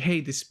say, hey,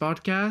 this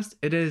podcast,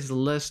 it is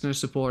listener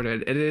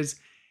supported. It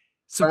is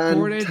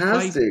supported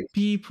by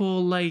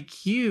people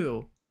like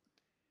you.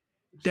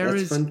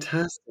 That's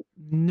fantastic.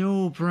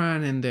 No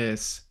brand in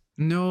this.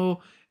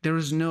 No, there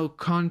is no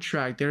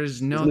contract. There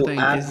is nothing.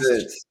 No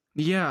adverts.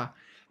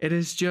 It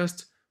is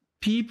just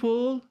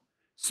people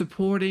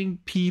supporting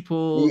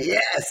people.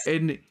 Yes.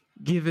 And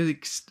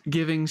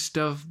giving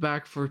stuff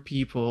back for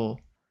people.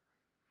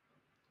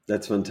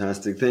 That's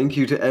fantastic. Thank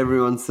you to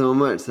everyone so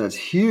much. That's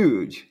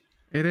huge.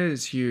 It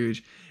is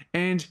huge.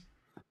 And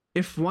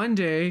if one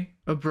day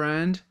a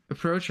brand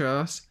approach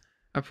the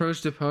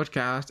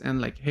podcast and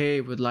like,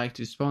 hey, would like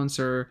to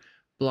sponsor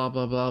blah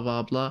blah blah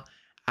blah blah,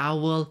 I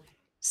will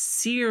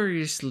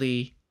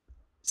seriously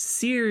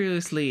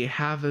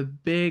have a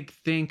big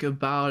think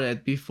about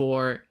it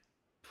before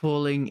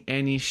pulling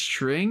any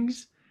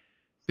strings,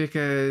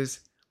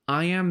 because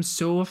I am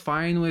so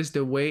fine with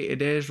the way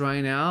it is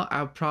right now.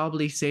 I'll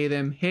probably say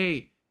them,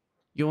 hey,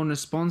 you want to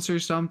sponsor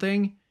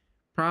something?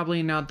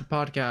 Probably not the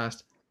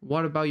podcast.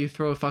 What about you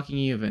throw a fucking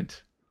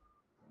event?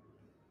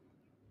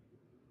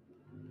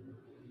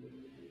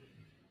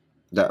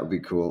 That would be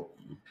cool.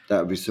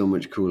 That would be so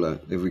much cooler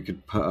if we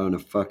could put on a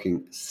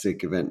fucking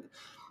sick event.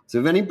 So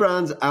if any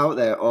brands out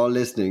there are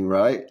listening,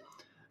 right?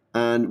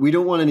 And we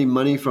don't want any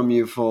money from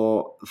you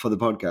for the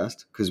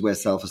podcast because we're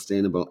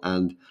self-sustainable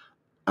and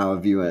our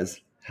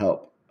viewers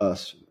help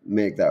us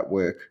make that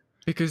work.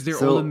 Because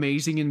they're all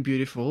amazing and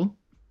beautiful.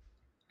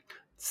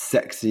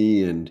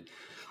 Sexy and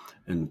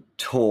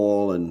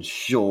tall and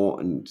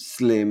short and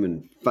slim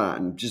and fat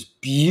and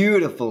just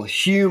beautiful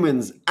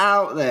humans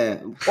out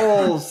there.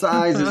 All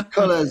sizes,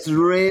 colors,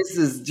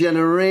 races,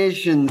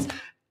 generations,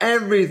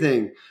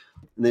 everything.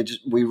 And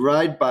we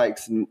ride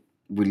bikes and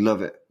we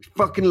love it. We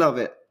fucking love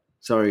it.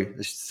 Sorry,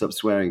 I should stop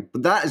swearing.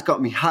 But that has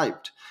got me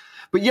hyped.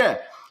 But yeah,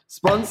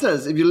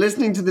 sponsors, if you're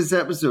listening to this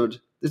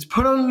episode, let's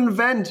put on an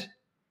event.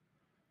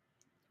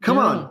 Come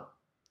on.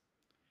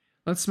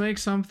 Let's make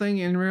something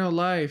in real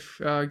life.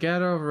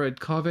 Get over it.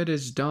 COVID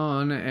is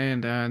done,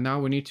 and now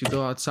we need to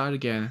go outside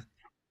again.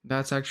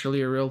 That's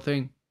actually a real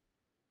thing.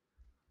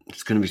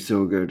 It's going to be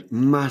so good.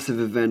 Massive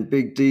event,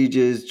 big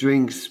DJs,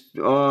 drinks,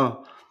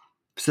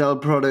 sell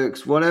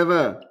products,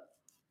 whatever.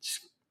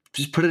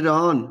 Just put it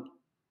on.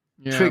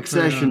 Yeah, trick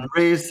session,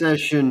 race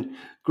session,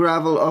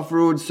 gravel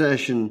off-road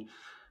session.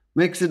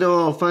 Mix it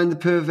all. Find the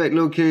perfect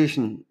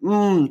location.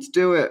 Let's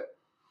do it.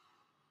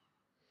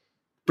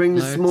 Bring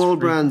the small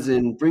brands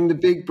in. Bring the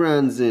big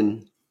brands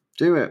in.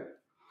 Do it.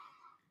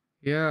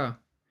 Yeah.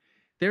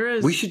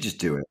 We should just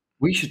do it.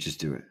 We should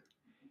just do it.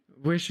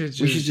 We should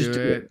just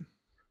do it.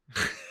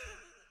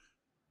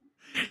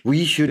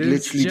 We should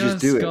literally just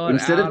do it.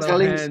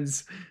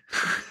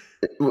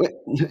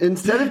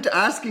 Instead of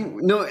asking,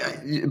 no,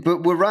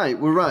 but we're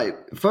right.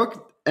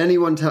 Fuck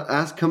anyone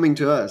coming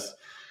to us.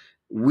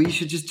 We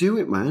should just do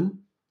it, man.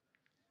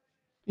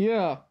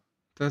 Yeah.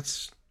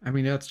 That's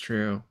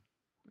true.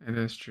 It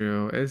is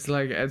true. It's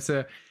like,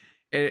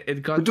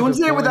 it got. But don't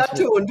say it with that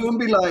tone. Don't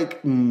be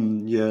like,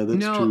 yeah,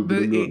 that's true. No,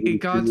 but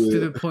it got to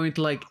the point,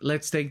 like,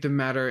 let's take the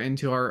matter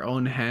into our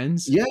own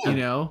hands. Yeah. You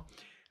know,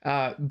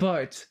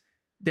 But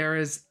there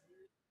is,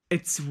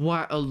 it's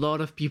what a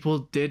lot of people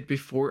did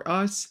before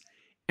us,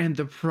 and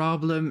the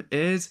problem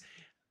is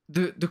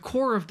the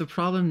core of the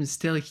problem is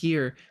still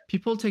here.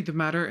 People take the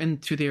matter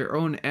into their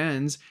own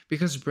ends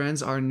because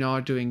brands are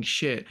not doing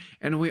shit,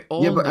 and we Yeah,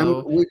 all but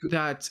know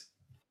that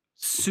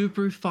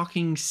super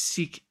fucking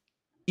sick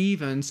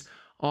events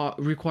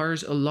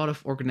requires a lot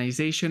of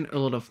organization, a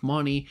lot of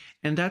money,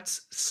 and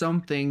that's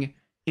something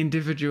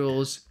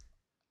individuals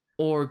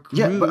or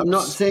yeah, but groups I'm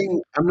not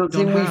don't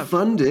saying we have.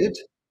 fund it.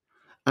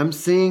 I'm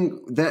saying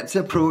let's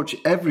approach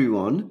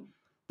everyone.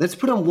 Let's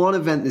put on one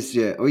event this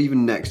year or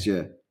even next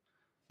year.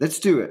 Let's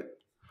do it.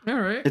 All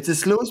right. It's a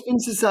Slow Spin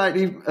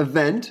Society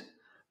event,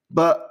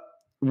 but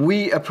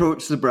we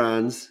approach the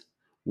brands.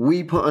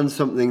 We put on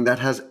something that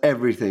has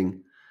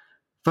everything.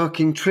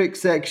 Fucking trick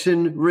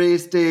section,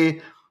 race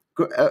day.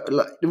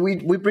 We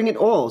bring it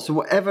all. So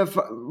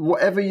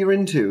whatever you're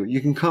into,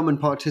 you can come and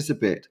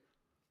participate.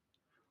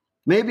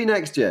 Maybe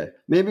next year.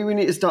 Maybe we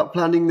need to start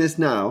planning this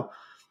now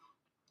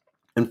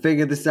and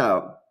figure this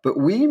out. But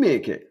we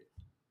make it.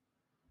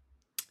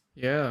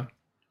 Yeah.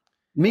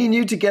 Me and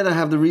you together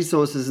have the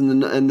resources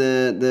and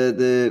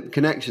the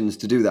connections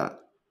to do that.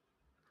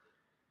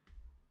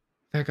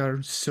 That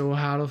got so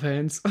out of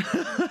hands.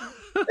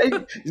 Hey,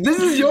 this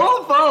is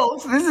your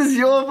fault. This is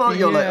your fault.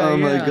 You're like, Yeah, oh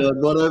my yeah. God,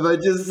 what have I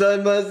just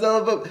signed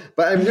myself up?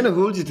 But I'm going to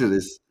hold you to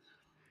this.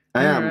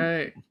 I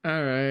am.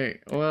 All right.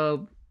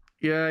 Well,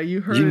 yeah,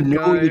 you heard You it,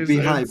 know you'd guys. be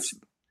hyped.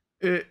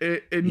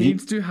 It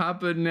needs to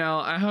happen now.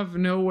 I have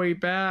no way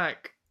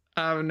back.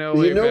 I have no You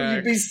way know back.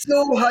 you'd be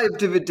so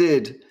hyped if it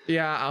did.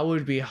 Yeah, I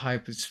would be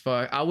hype as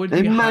fuck. I would be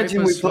Imagine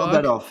hype we as pulled fuck,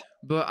 that off.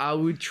 but I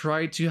would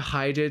try to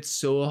hide it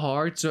so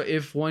hard. So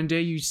if one day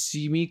you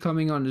see me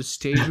coming on the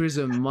stage with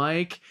a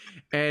mic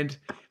and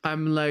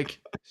I'm like,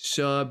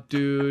 sup,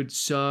 dude,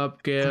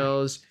 sup,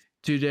 girls,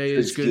 today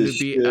is It's going to just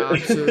be shit.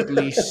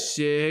 absolutely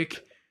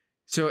sick.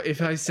 So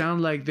if I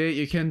sound like that,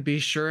 you can be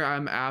sure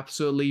I'm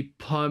absolutely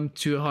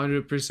pumped to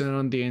 100%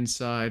 on the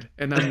inside.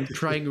 And I'm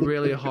trying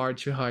really hard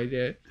to hide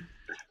it.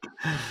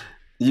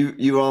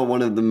 You are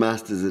one of the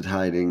masters at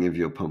hiding if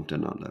you're pumped or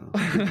not, though.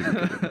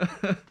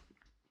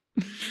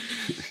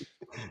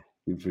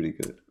 You're pretty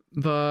good.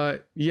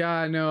 But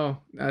yeah, no,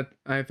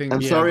 I think.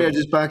 I'm yeah, sorry I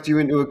just backed you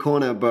into a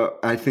corner, but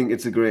I think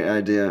it's a great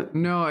idea.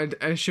 No,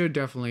 it should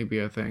definitely be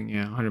a thing.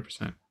 Yeah,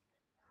 100%.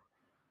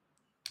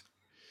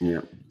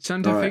 Yeah.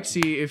 Santa All right.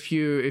 Fixie, if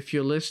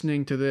you're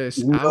listening to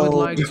this, I No, would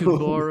like to no.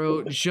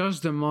 borrow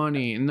just the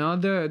money,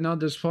 not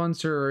the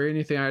sponsor or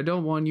anything. I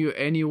don't want you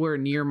anywhere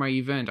near my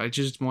event. I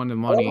just want the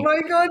money. Oh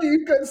my God,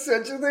 you've got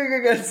such a thing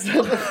against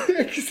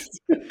Celtics.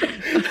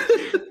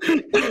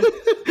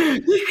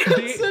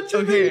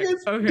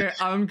 Okay,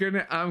 I'm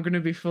gonna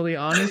be fully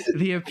honest.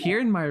 They appear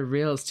in my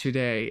reels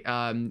today.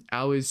 I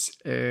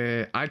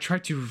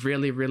tried to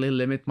really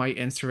limit my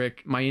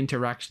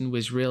interaction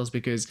with reels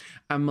because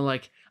I'm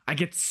like, I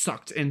get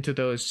sucked into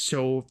those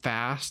so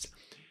fast.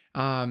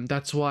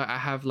 That's why I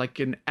have like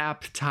an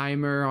app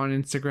timer on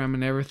Instagram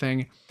and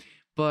everything.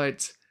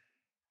 But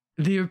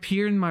they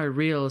appear in my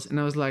reels and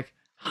I was like,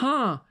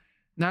 huh,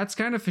 that's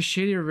kind of a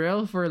shitty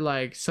reel for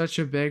like such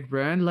a big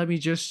brand. Let me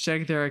just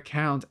check their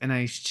account. And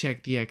I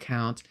checked the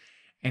account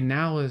and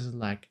now I was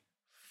like,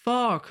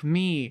 fuck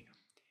me.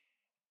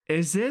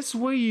 Is this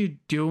what you're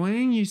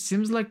doing? You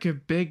seems like a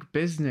big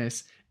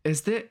business.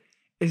 Is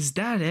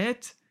that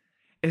it?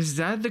 Is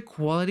that the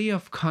quality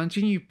of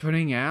content you're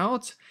putting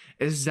out?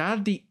 Is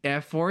that the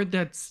effort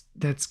that's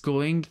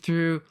going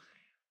through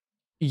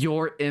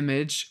your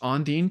image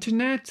on the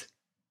internet?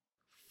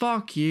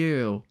 Fuck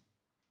you.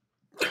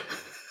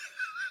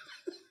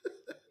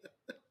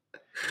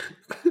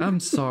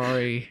 I'm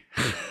sorry.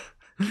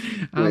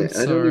 I'm Wait,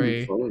 sorry. I don't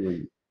even follow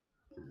them.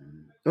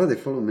 Oh, they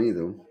follow me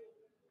though.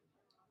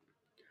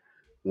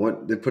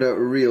 What? They put out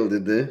a reel,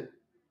 did they?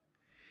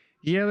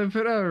 Yeah, they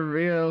put out a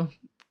reel.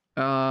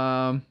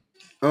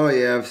 Oh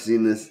yeah, I've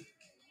seen this.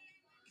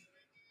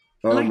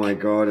 Oh Like, my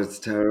God, it's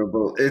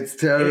terrible. It's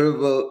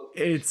terrible.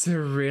 It's a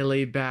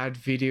really bad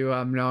video,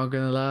 I'm not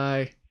gonna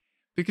lie.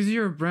 Because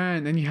you're a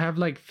brand and you have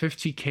like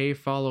 50k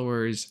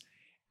followers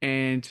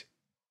and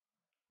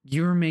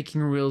you're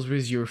making reels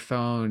with your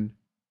phone.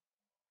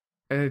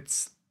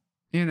 It's,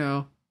 it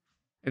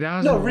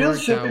doesn't No, work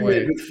reels should that be way.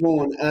 made with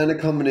phone and a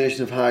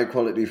combination of high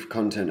quality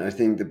content. I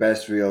think the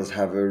best reels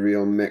have a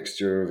real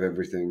mixture of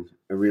everything,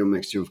 a real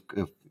mixture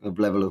of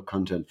level of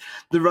content.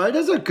 The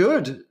writers are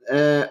good.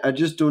 I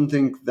just don't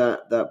think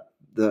that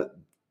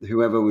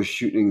whoever was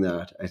shooting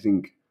that, I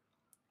think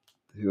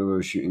whoever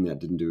was shooting that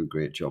didn't do a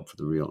great job for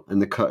the reel,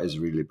 and the cut is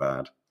really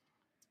bad,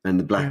 and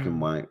the black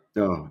and white.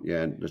 Oh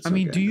yeah, I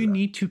mean, do you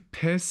need to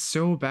piss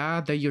so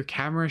bad that your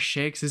camera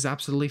shakes is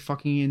absolutely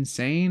fucking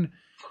insane?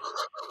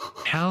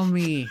 Tell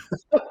me.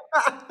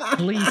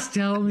 Please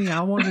tell me. I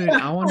want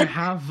to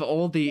have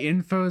all the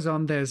infos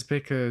on this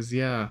because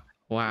yeah.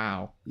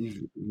 Wow.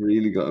 You've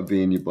really got to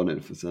be in your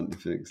bonnet for Santa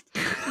Fixed.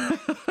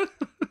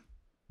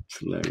 It's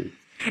hilarious.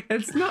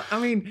 It's not, I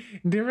mean,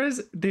 there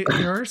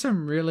are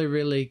some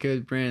really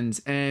good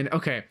brands, and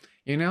okay,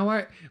 you know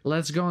what?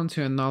 Let's go on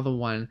to another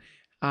one.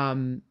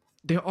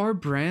 there are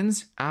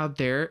brands out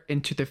there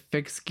into the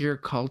fixed gear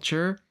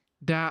culture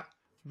that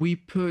we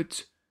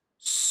put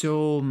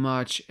so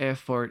much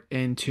effort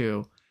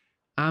into.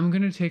 I'm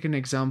gonna take an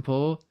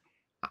example.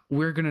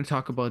 We're gonna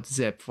talk about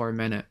Zip for a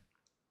minute.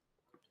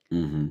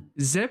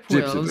 Zip Zips are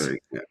wheels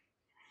very good.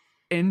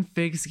 in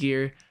fixed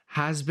gear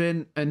has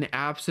been an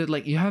absolute,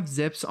 like, you have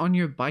zips on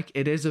your bike,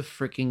 it is a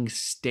freaking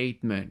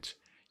statement.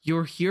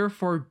 You're here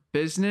for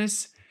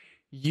business.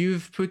 You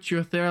put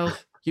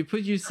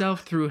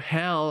yourself through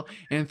hell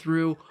and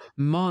through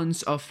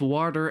months of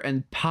water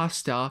and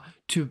pasta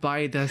to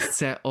buy that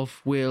set of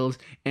wheels,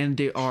 and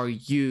they are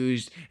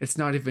used. It's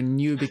not even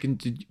new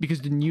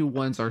because the new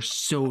ones are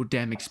so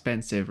damn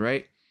expensive,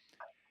 right?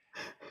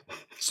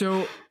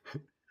 So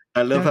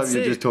I love how that's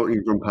you're it. just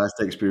talking from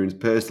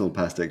personal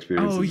past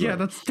experience. Oh as yeah, well.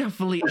 that's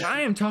definitely.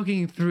 I am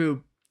talking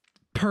through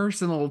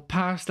personal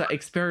pasta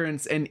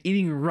experience and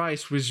eating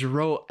rice with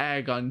raw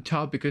egg on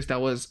top because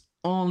that was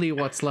only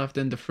what's left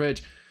in the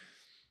fridge.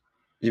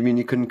 You mean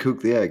you couldn't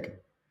cook the egg?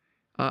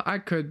 I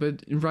could,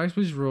 but rice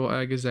with raw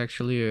egg is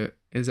actually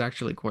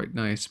quite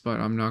nice. But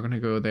I'm not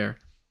gonna go there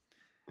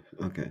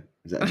Okay,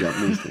 is that a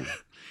Japanese thing?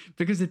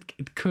 because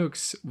it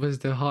cooks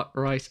with the hot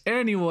rice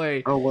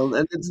anyway. Oh well,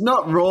 then it's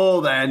not raw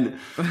then.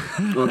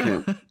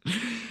 Okay,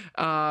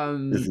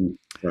 listen,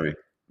 sorry.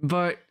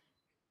 But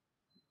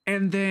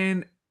and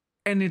then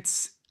and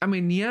it's, I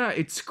mean, yeah,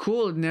 it's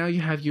cool. Now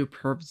you have your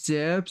perp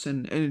zips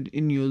and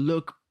you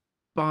look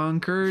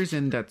bonkers,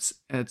 and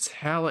that's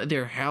hella,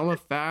 they're hella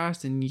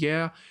fast, and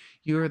yeah,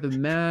 you're the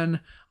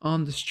man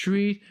on the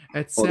street,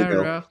 Or the girl.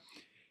 etc.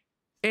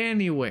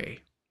 Anyway,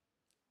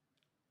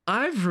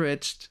 I've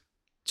reached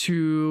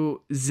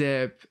to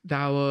Zip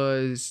that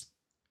was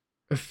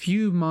a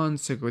few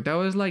months ago. That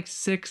was like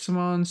 6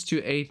 months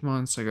to 8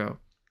 months ago.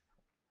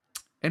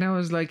 And I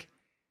was like,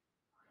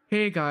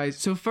 hey guys,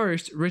 so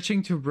first,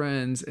 reaching to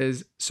brands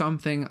is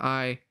something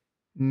I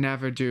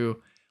never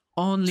do.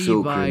 Only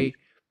So by cringe.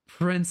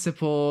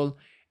 principle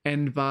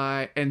and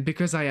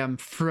because I am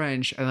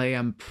French and I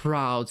am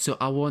proud, so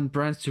I want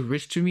brands to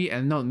reach to me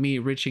and not me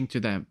reaching to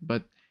them.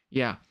 But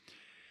yeah,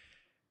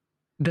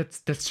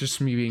 that's just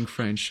me being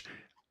French.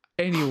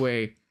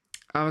 Anyway,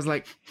 I was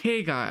like,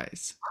 hey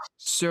guys,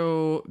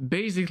 so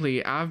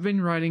basically I've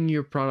been writing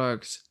your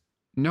products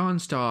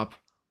nonstop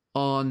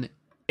on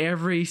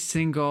every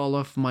single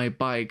of my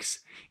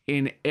bikes,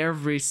 in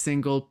every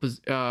single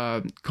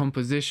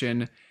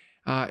composition,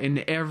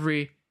 in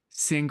every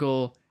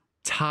single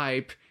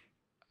type,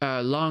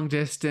 long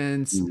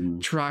distance,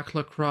 track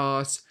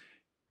lacrosse,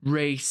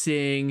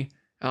 racing,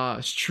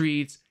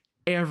 streets,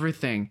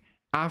 everything.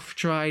 I've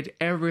tried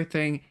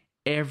everything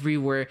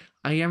everywhere.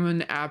 I am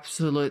an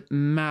absolute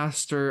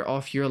master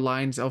of your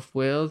lines of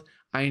wheels.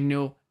 I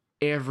know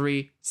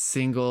every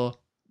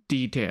single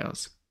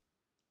details.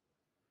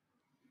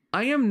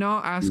 I am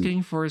not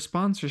asking for a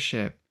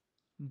sponsorship,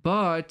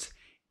 but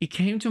it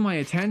came to my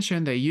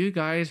attention that you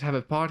guys have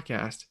a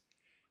podcast.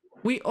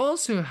 We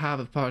also have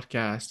a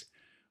podcast.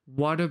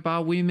 What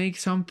about we make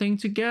something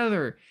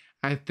together?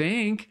 I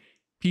think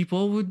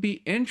people would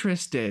be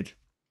interested.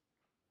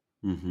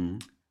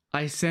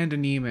 I sent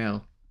an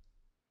email.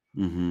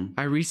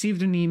 I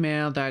received an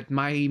email that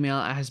my email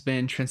has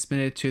been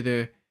transmitted to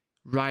the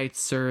right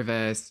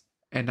service,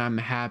 and I'm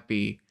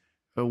happy.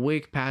 A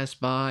week passed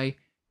by,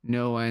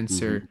 no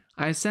answer.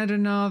 I sent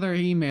another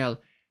email.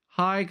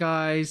 Hi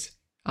guys,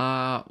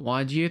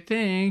 what do you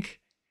think?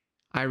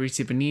 I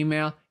received an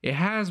email. It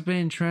has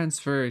been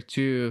transferred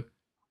to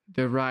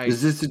the right.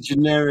 Is this a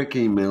generic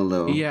email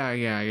though?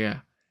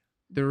 Yeah.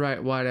 The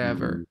right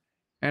whatever.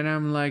 And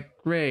I'm like,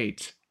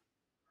 great.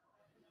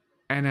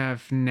 And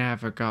I've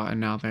never got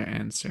another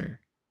answer.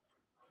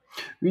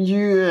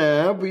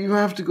 Yeah, but you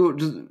have to go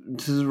to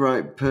the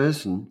right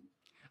person.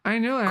 I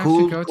know I have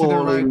to go to the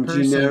right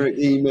person. Generic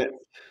email.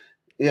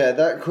 Yeah,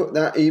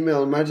 that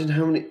email. Imagine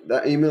how many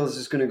that email is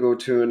just going to go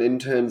to an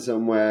intern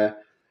somewhere,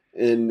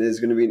 and there's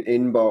going to be an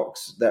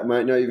inbox that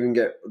might not even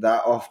get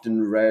that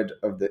often read.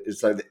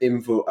 It's like the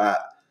info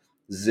at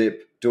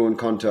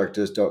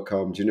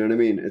zip.don'tcontactus.com. Do you know what I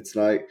mean? It's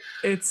like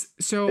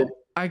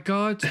I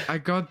got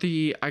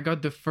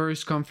the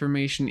first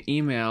confirmation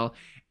email,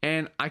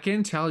 and I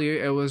can tell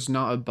you it was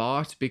not a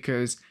bot,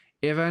 because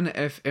even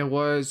if it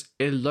was,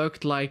 it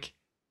looked like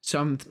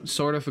some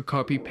sort of a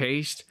copy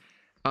paste.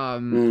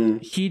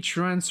 He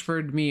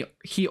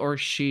or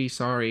she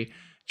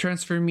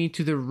transferred me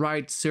to the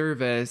right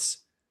service,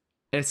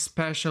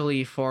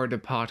 especially for the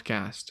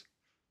podcast.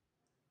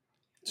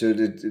 So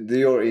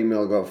your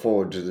email got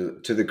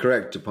forwarded to the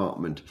correct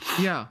department.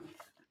 Yeah.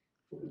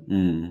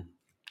 And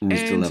you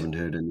still haven't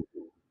heard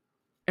anything.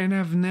 And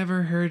I've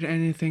never heard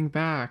anything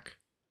back.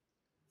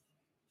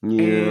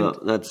 Yeah,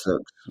 that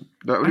sucks.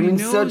 That would have been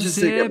such a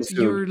sick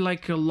episode. You're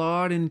like a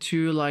lot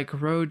into like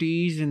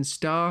roadies and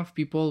stuff.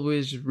 People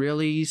with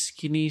really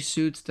skinny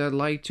suits that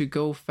like to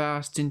go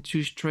fast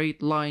into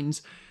straight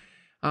lines,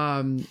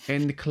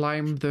 and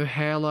climb the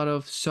hell out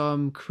of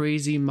some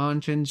crazy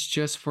mountains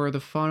just for the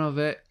fun of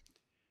it.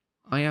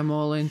 I am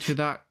all into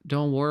that.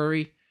 Don't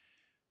worry.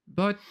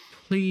 But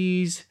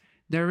please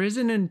there is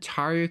an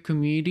entire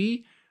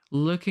community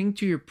looking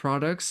to your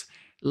products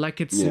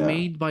like it's Yeah.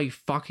 made by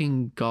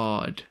fucking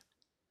God.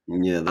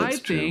 Yeah, I that's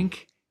true.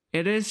 think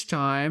it is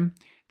time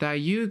that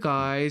you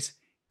guys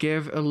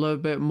give a little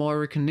bit more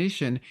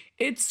recognition.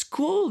 It's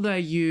cool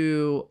that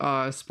you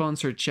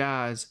sponsor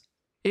Chaz.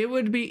 It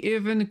would be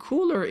even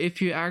cooler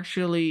if you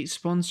actually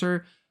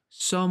sponsor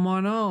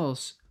someone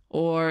else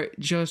or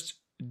just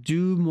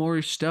do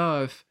more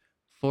stuff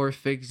for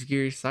fixed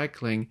gear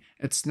cycling.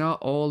 It's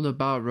not all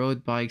about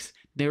road bikes.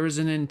 There is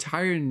an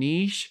entire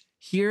niche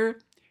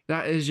here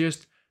that is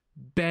just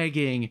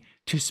begging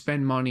to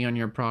spend money on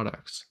your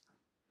products.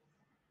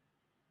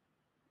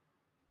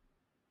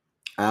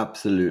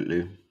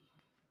 Absolutely.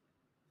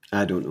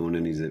 I don't own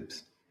any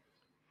Zips.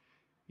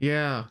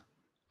 Yeah,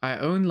 I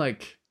own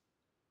like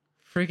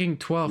freaking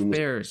 12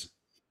 pairs.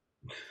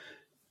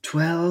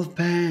 12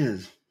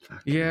 pairs.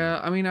 Fucking Yeah,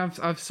 hell. I mean,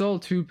 I've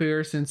sold 2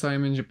 pairs since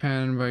I'm in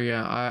Japan, but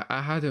yeah,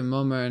 I had a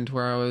moment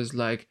where I was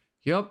like,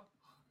 yup,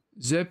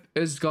 Zip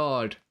is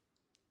God,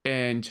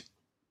 and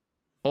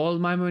all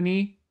my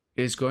money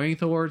is going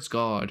towards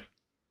God.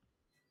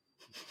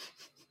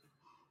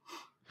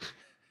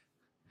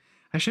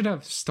 I should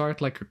have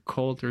start like a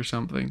cult or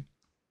something.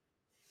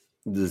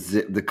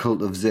 The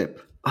Cult of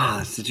Zip. Ah,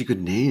 that's such a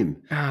good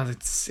name.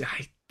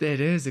 It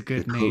is a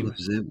good The name. Cult of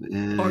Zip.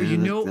 Yeah, Or you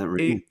know, that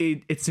really.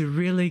 it's a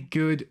really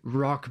good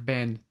rock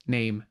band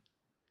name.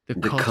 The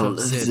The Cult of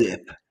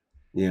Zip.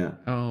 Yeah.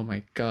 Oh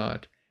my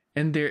god.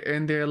 And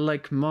their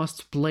like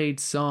most played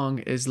song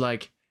is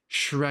like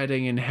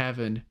Shredding in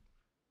Heaven.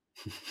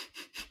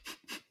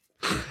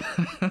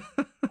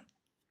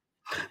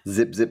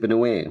 Zip zipping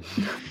away.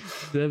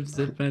 Zip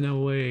zipping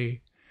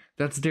away.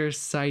 That's their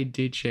side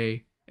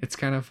DJ. It's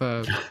kind of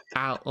a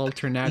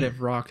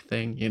alternative rock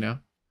thing, you know.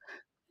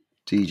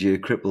 DJ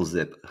Cripple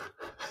Zip.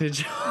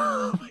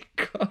 Oh my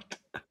god.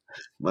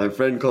 My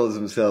friend calls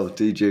himself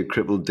DJ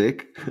Cripple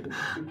Dick.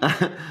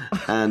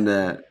 And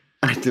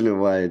I don't know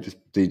why, just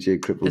DJ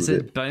Cripple Is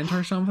Zip. it bent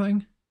or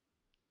something?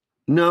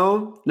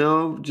 No,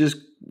 just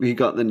he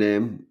got the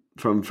name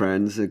from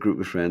friends, a group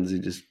of friends. They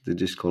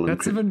just call him.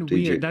 That's even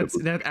DJ weird.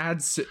 Cripple. That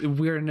adds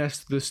weirdness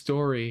to the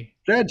story.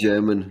 They're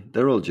German.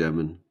 They're all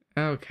German.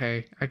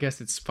 Okay, I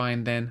guess it's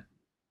fine then.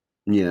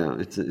 Yeah,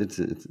 it's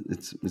okay.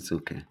 It's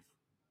okay.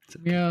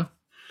 Yeah,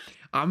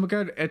 I'm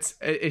good.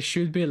 It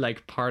should be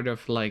like part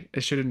of like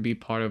it shouldn't be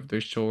part of the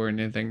show or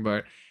anything.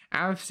 But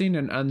I've seen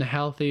an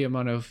unhealthy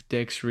amount of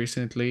dicks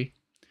recently,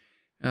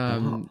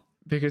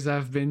 because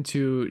I've been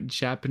to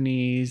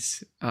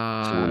Japanese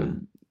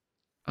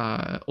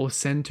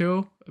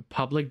Osento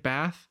public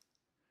bath.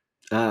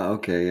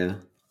 Okay, yeah.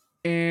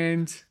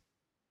 And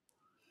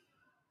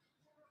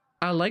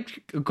I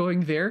like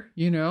going there,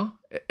 you know,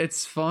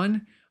 it's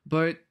fun,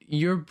 but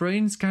your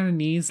brain's kind of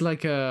needs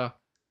like a,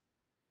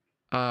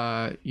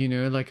 you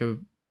know, like a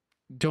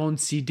don't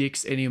see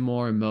dicks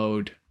anymore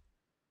mode.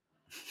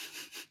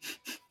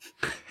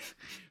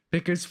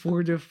 Because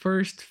for the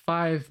first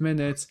 5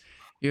 minutes,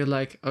 you're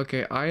like,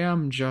 okay, I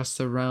am just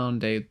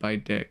surrounded by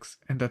dicks,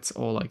 and that's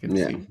all I can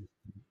see.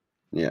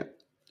 Yeah.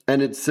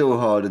 And it's so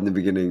hard in the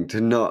beginning to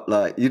not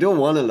like, you don't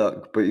want to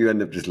look, but you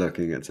end up just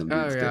looking at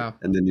somebody's dick.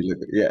 And then you look,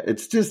 it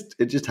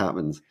just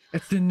happens.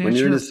 It's the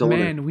nature of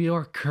man. We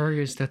are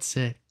curious, that's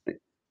it.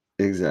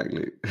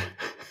 Exactly.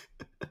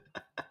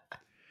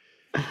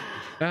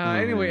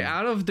 Anyway,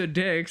 out of the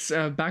dicks,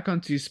 back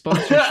onto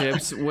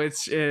sponsorships,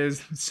 which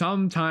is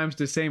sometimes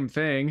the same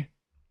thing.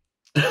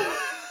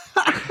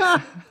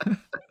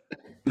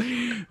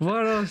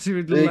 What else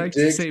would you like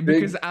to say?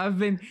 Because I've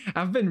been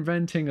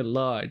ranting a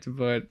lot,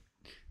 but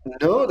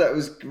no, that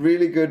was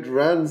really good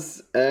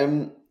rants.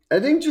 I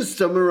think just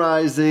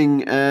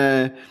summarizing,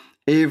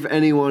 if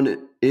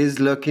anyone is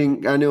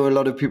looking, I know a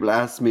lot of people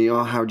ask me,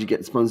 "Oh, how do you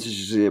get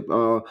sponsorship?"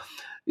 Oh,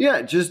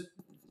 yeah, just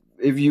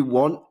if you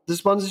want the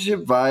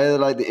sponsorship via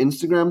like the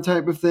Instagram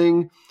type of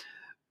thing,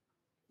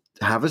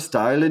 have a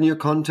style in your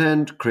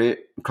content, create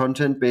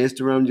content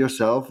based around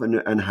yourself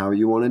and how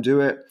you want to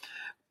do it.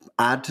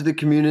 Add to the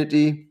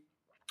community.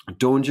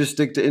 Don't just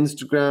stick to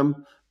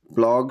Instagram,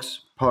 blogs,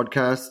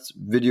 podcasts,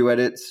 video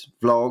edits,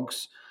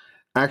 vlogs.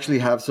 Actually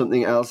have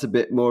something else a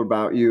bit more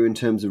about you in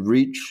terms of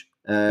reach,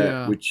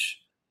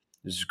 which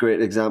is a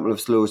great example of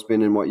Slow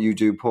Spin and what you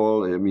do,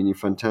 Paul. I mean, you're a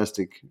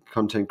fantastic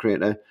content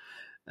creator.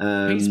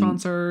 Hey,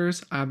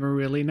 sponsors, I'm a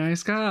really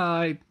nice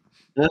guy.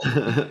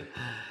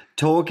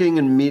 Talking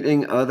and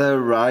meeting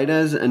other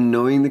riders and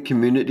knowing the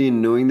community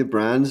and knowing the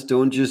brands.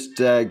 Don't just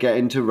get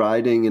into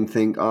riding and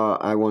think, oh,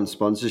 I want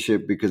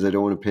sponsorship because I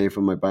don't want to pay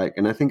for my bike.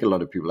 And I think a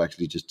lot of people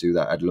actually just do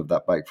that. I'd love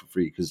that bike for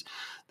free because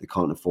they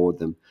can't afford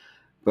them.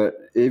 But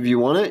if you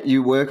want it,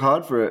 you work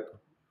hard for it.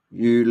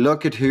 You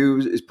look at who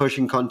is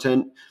pushing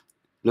content,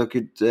 look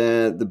at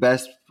the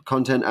best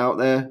content out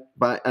there.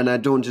 And I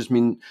don't just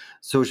mean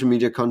social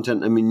media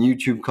content. I mean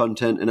YouTube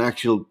content and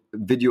actual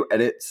video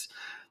edits,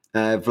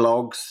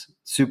 vlogs.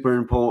 Super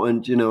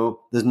important, you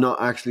know. There's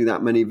not actually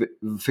that many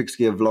fixed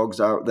gear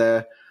vlogs out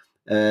there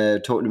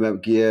talking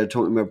about gear,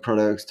 talking about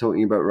products,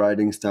 talking about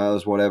riding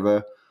styles,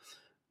 whatever.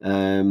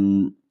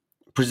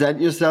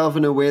 present yourself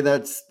in a way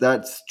that's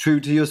true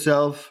to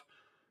yourself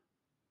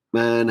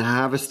and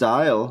have a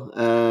style.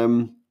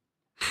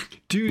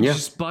 Dude, Yeah.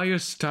 just buy a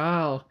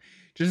style.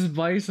 Just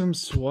buy some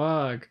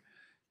swag.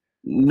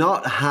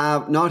 Not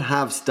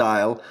have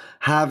style,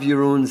 have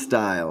your own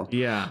style.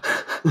 Yeah.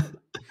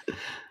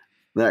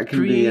 That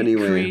can be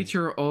anyway. Create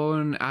your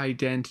own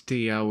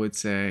identity, I would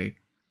say.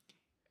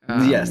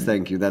 Yes,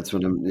 thank you. That's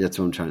what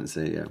I'm trying to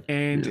say, yeah.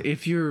 And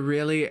if you're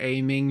really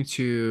aiming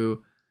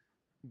to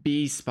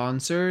be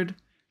sponsored,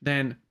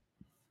 then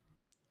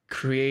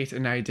create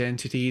an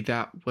identity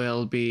that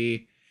will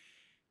be,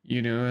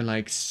 you know,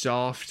 like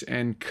soft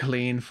and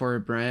clean for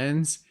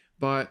brands.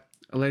 But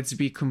let's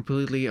be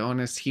completely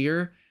honest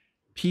here.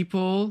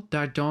 People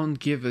that don't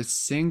give a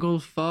single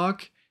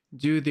fuck,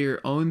 do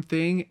their own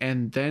thing,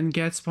 and then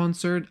get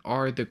sponsored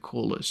are the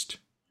coolest.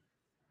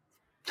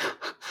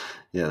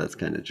 Yeah, that's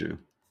kind of true.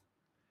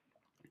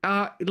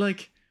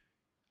 Like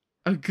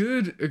a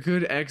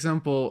good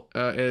example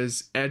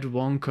is Ed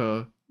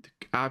Wonka,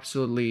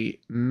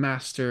 absolutely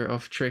master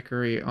of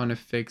trickery on a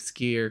fixed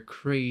gear,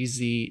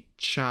 crazy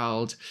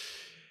child.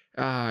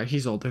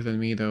 He's older than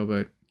me though,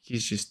 but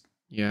he's just,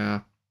 yeah,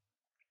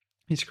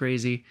 he's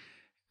crazy.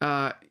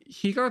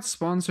 He got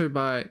sponsored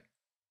by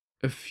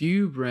a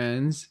few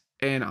brands,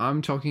 and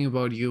I'm talking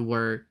about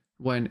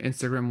when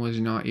Instagram was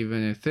not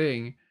even a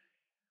thing,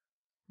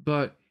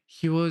 but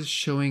he was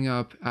showing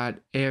up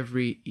at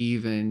every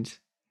event.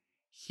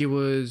 He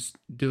was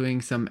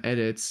doing some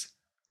edits.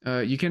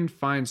 You can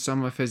find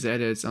some of his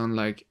edits on,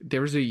 like,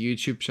 there's a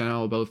YouTube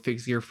channel about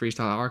Fixed Gear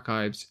Freestyle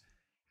Archives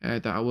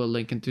that I will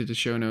link into the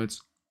show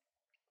notes.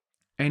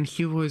 And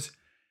he was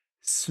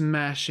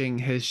smashing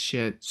his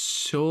shit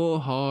so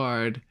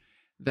hard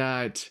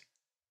that,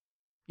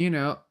 you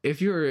know, if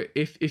you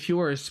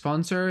were a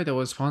sponsor that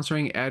was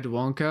sponsoring Ed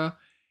Wonka,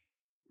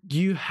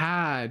 you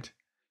had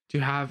to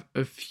have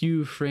a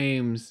few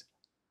frames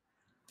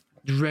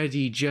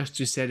ready just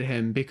to set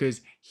him,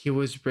 because he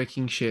was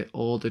breaking shit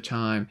all the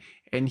time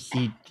and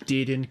he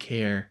didn't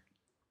care.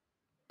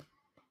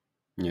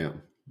 Yeah,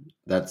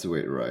 that's the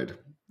way to ride.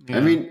 Yeah. I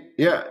mean,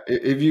 yeah,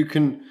 if you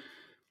can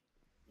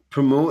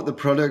promote the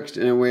product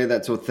in a way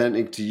that's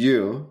authentic to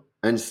you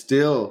and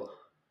still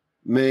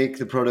make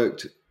the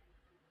product,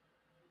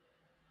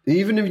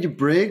 even if you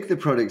break the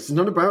product, it's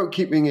not about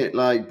keeping it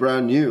like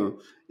brand new.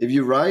 If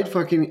you ride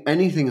fucking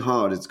anything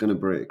hard, it's gonna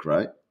break,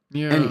 right?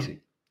 Yeah. Anything.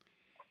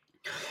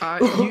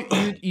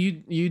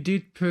 You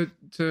did put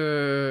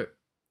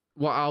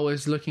what I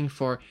was looking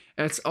for.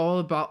 It's all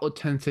about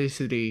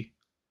authenticity.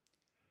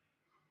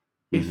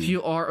 If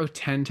you are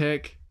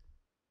authentic,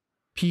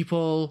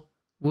 people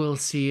will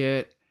see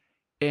it.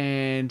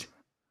 And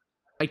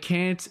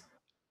it's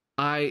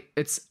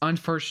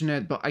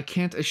unfortunate, but I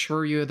can't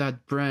assure you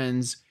that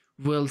brands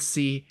will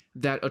see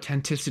that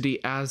authenticity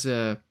as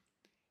an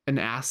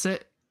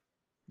asset,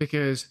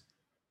 because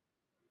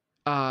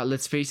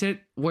let's face it,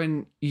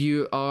 when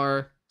you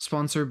are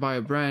sponsored by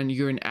a brand,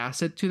 you're an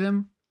asset to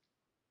them.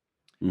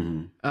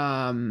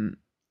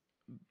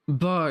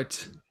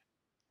 But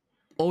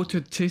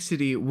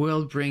authenticity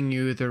will bring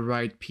you the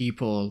right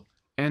people,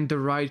 and the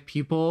right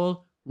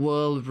people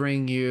will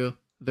bring you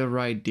the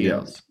right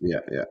deals. Yeah,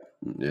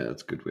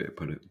 that's a good way to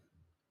put it.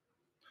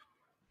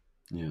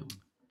 Yeah.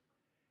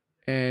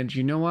 And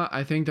you know what?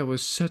 I think that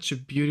was such a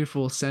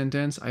beautiful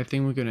sentence. I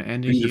think we're gonna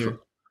end it here.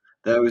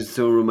 That was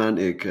so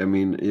romantic. I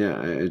mean,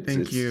 yeah,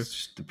 Thank you.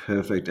 It's the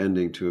perfect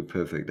ending to a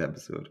perfect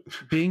episode.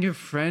 Being a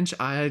French,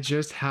 I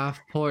just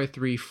have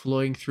poetry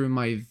flowing through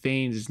my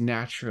veins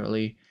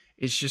naturally.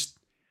 It's just,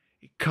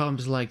 it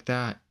comes like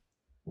that.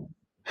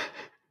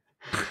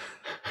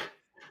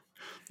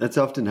 That's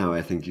often how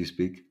I think you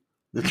speak.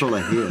 That's all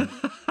I hear.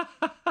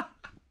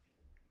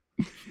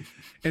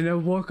 And I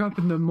woke up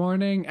in the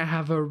morning, I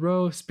have a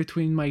roast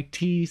between my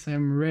teeth.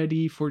 I'm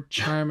ready for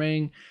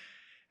charming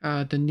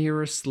the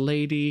nearest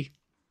lady.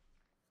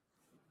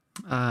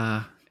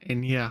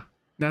 And yeah,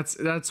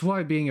 that's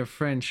why being a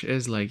French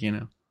is like, you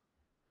know.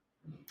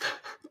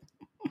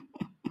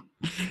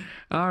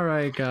 All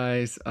right,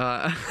 guys.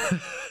 I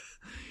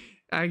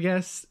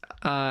guess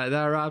that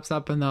wraps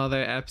up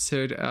another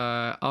episode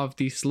of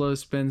the Slow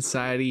Spin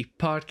Society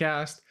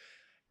podcast.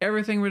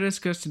 Everything we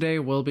discussed today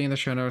will be in the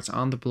show notes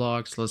on the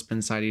blog,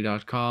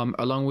 slowspinsociety.com,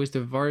 along with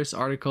the various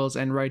articles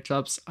and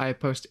write-ups I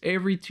post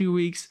every 2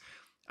 weeks.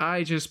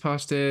 I just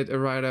posted a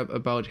write-up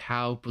about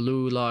how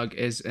Blue Log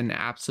is an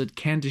absolute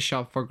candy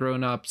shop for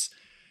grown-ups.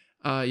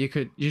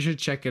 You should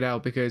check it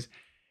out, because,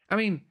 I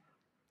mean,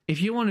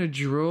 if you want to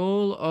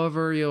drool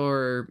over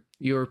your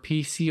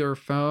PC or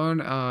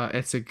phone,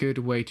 it's a good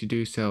way to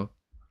do so.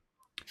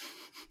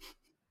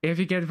 If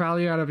you get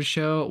value out of a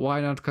show, why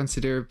not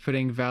consider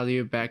putting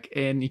value back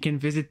in? You can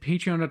visit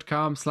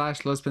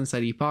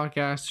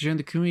patreon.com/LowSpinSocietyPodcast to join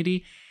the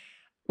community.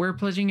 We're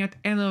pledging at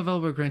any level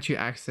will grant you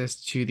access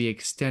to the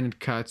extended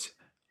cut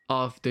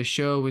of the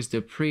show with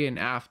the pre and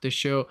after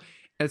show.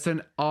 It's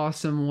an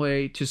awesome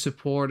way to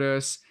support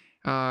us.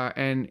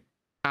 And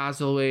as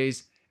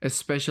always, a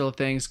special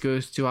thanks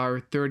goes to our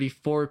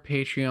 34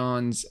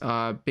 Patreons,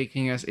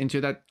 baking us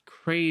into that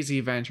crazy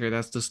venture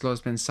that's the Slow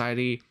Spin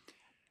Society.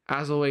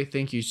 As always,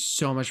 thank you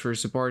so much for your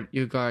support.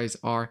 You guys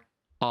are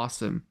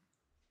awesome.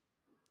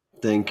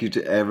 Thank you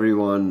to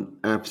everyone.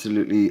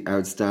 Absolutely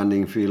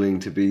outstanding feeling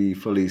to be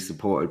fully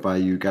supported by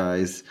you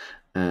guys.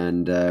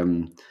 And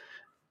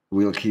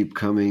we'll keep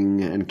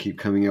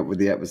coming up with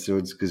the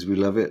episodes because we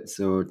love it.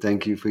 So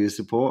thank you for your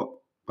support.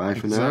 Bye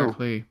for now.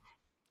 Exactly.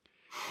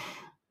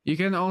 You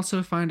can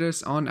also find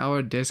us on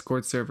our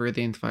Discord server.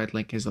 The invite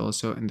link is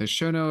also in the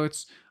show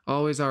notes.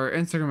 Always our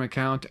Instagram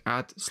account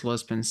at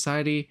Slowspin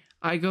Society.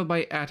 I go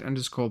by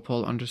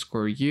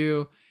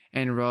 @_Paul_U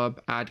and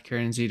Rob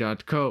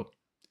 @KarenZ.co.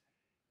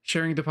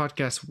 Sharing the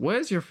podcast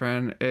with your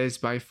friend is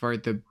by far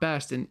the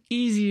best and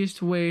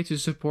easiest way to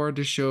support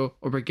the show,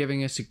 or by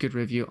giving us a good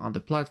review on the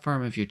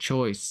platform of your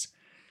choice.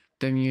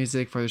 The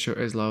music for the show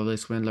is Lovely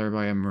Swindler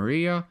by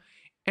Maria,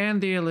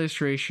 and the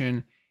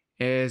illustration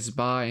is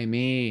by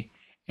me.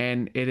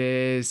 And it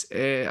is,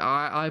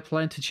 I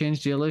plan to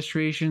change the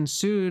illustration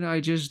soon. I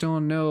just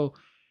don't know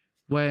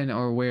when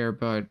or where,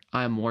 but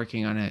I'm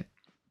working on it.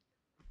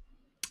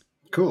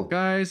 Cool.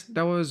 Guys,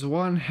 that was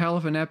one hell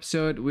of an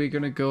episode. We're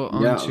gonna go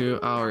on to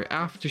our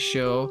after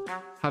show.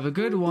 Have a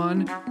good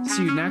one.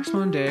 See you next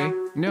Monday.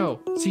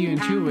 No, see you in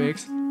 2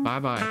 weeks.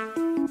 Bye-bye.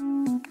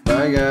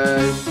 Bye,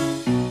 guys.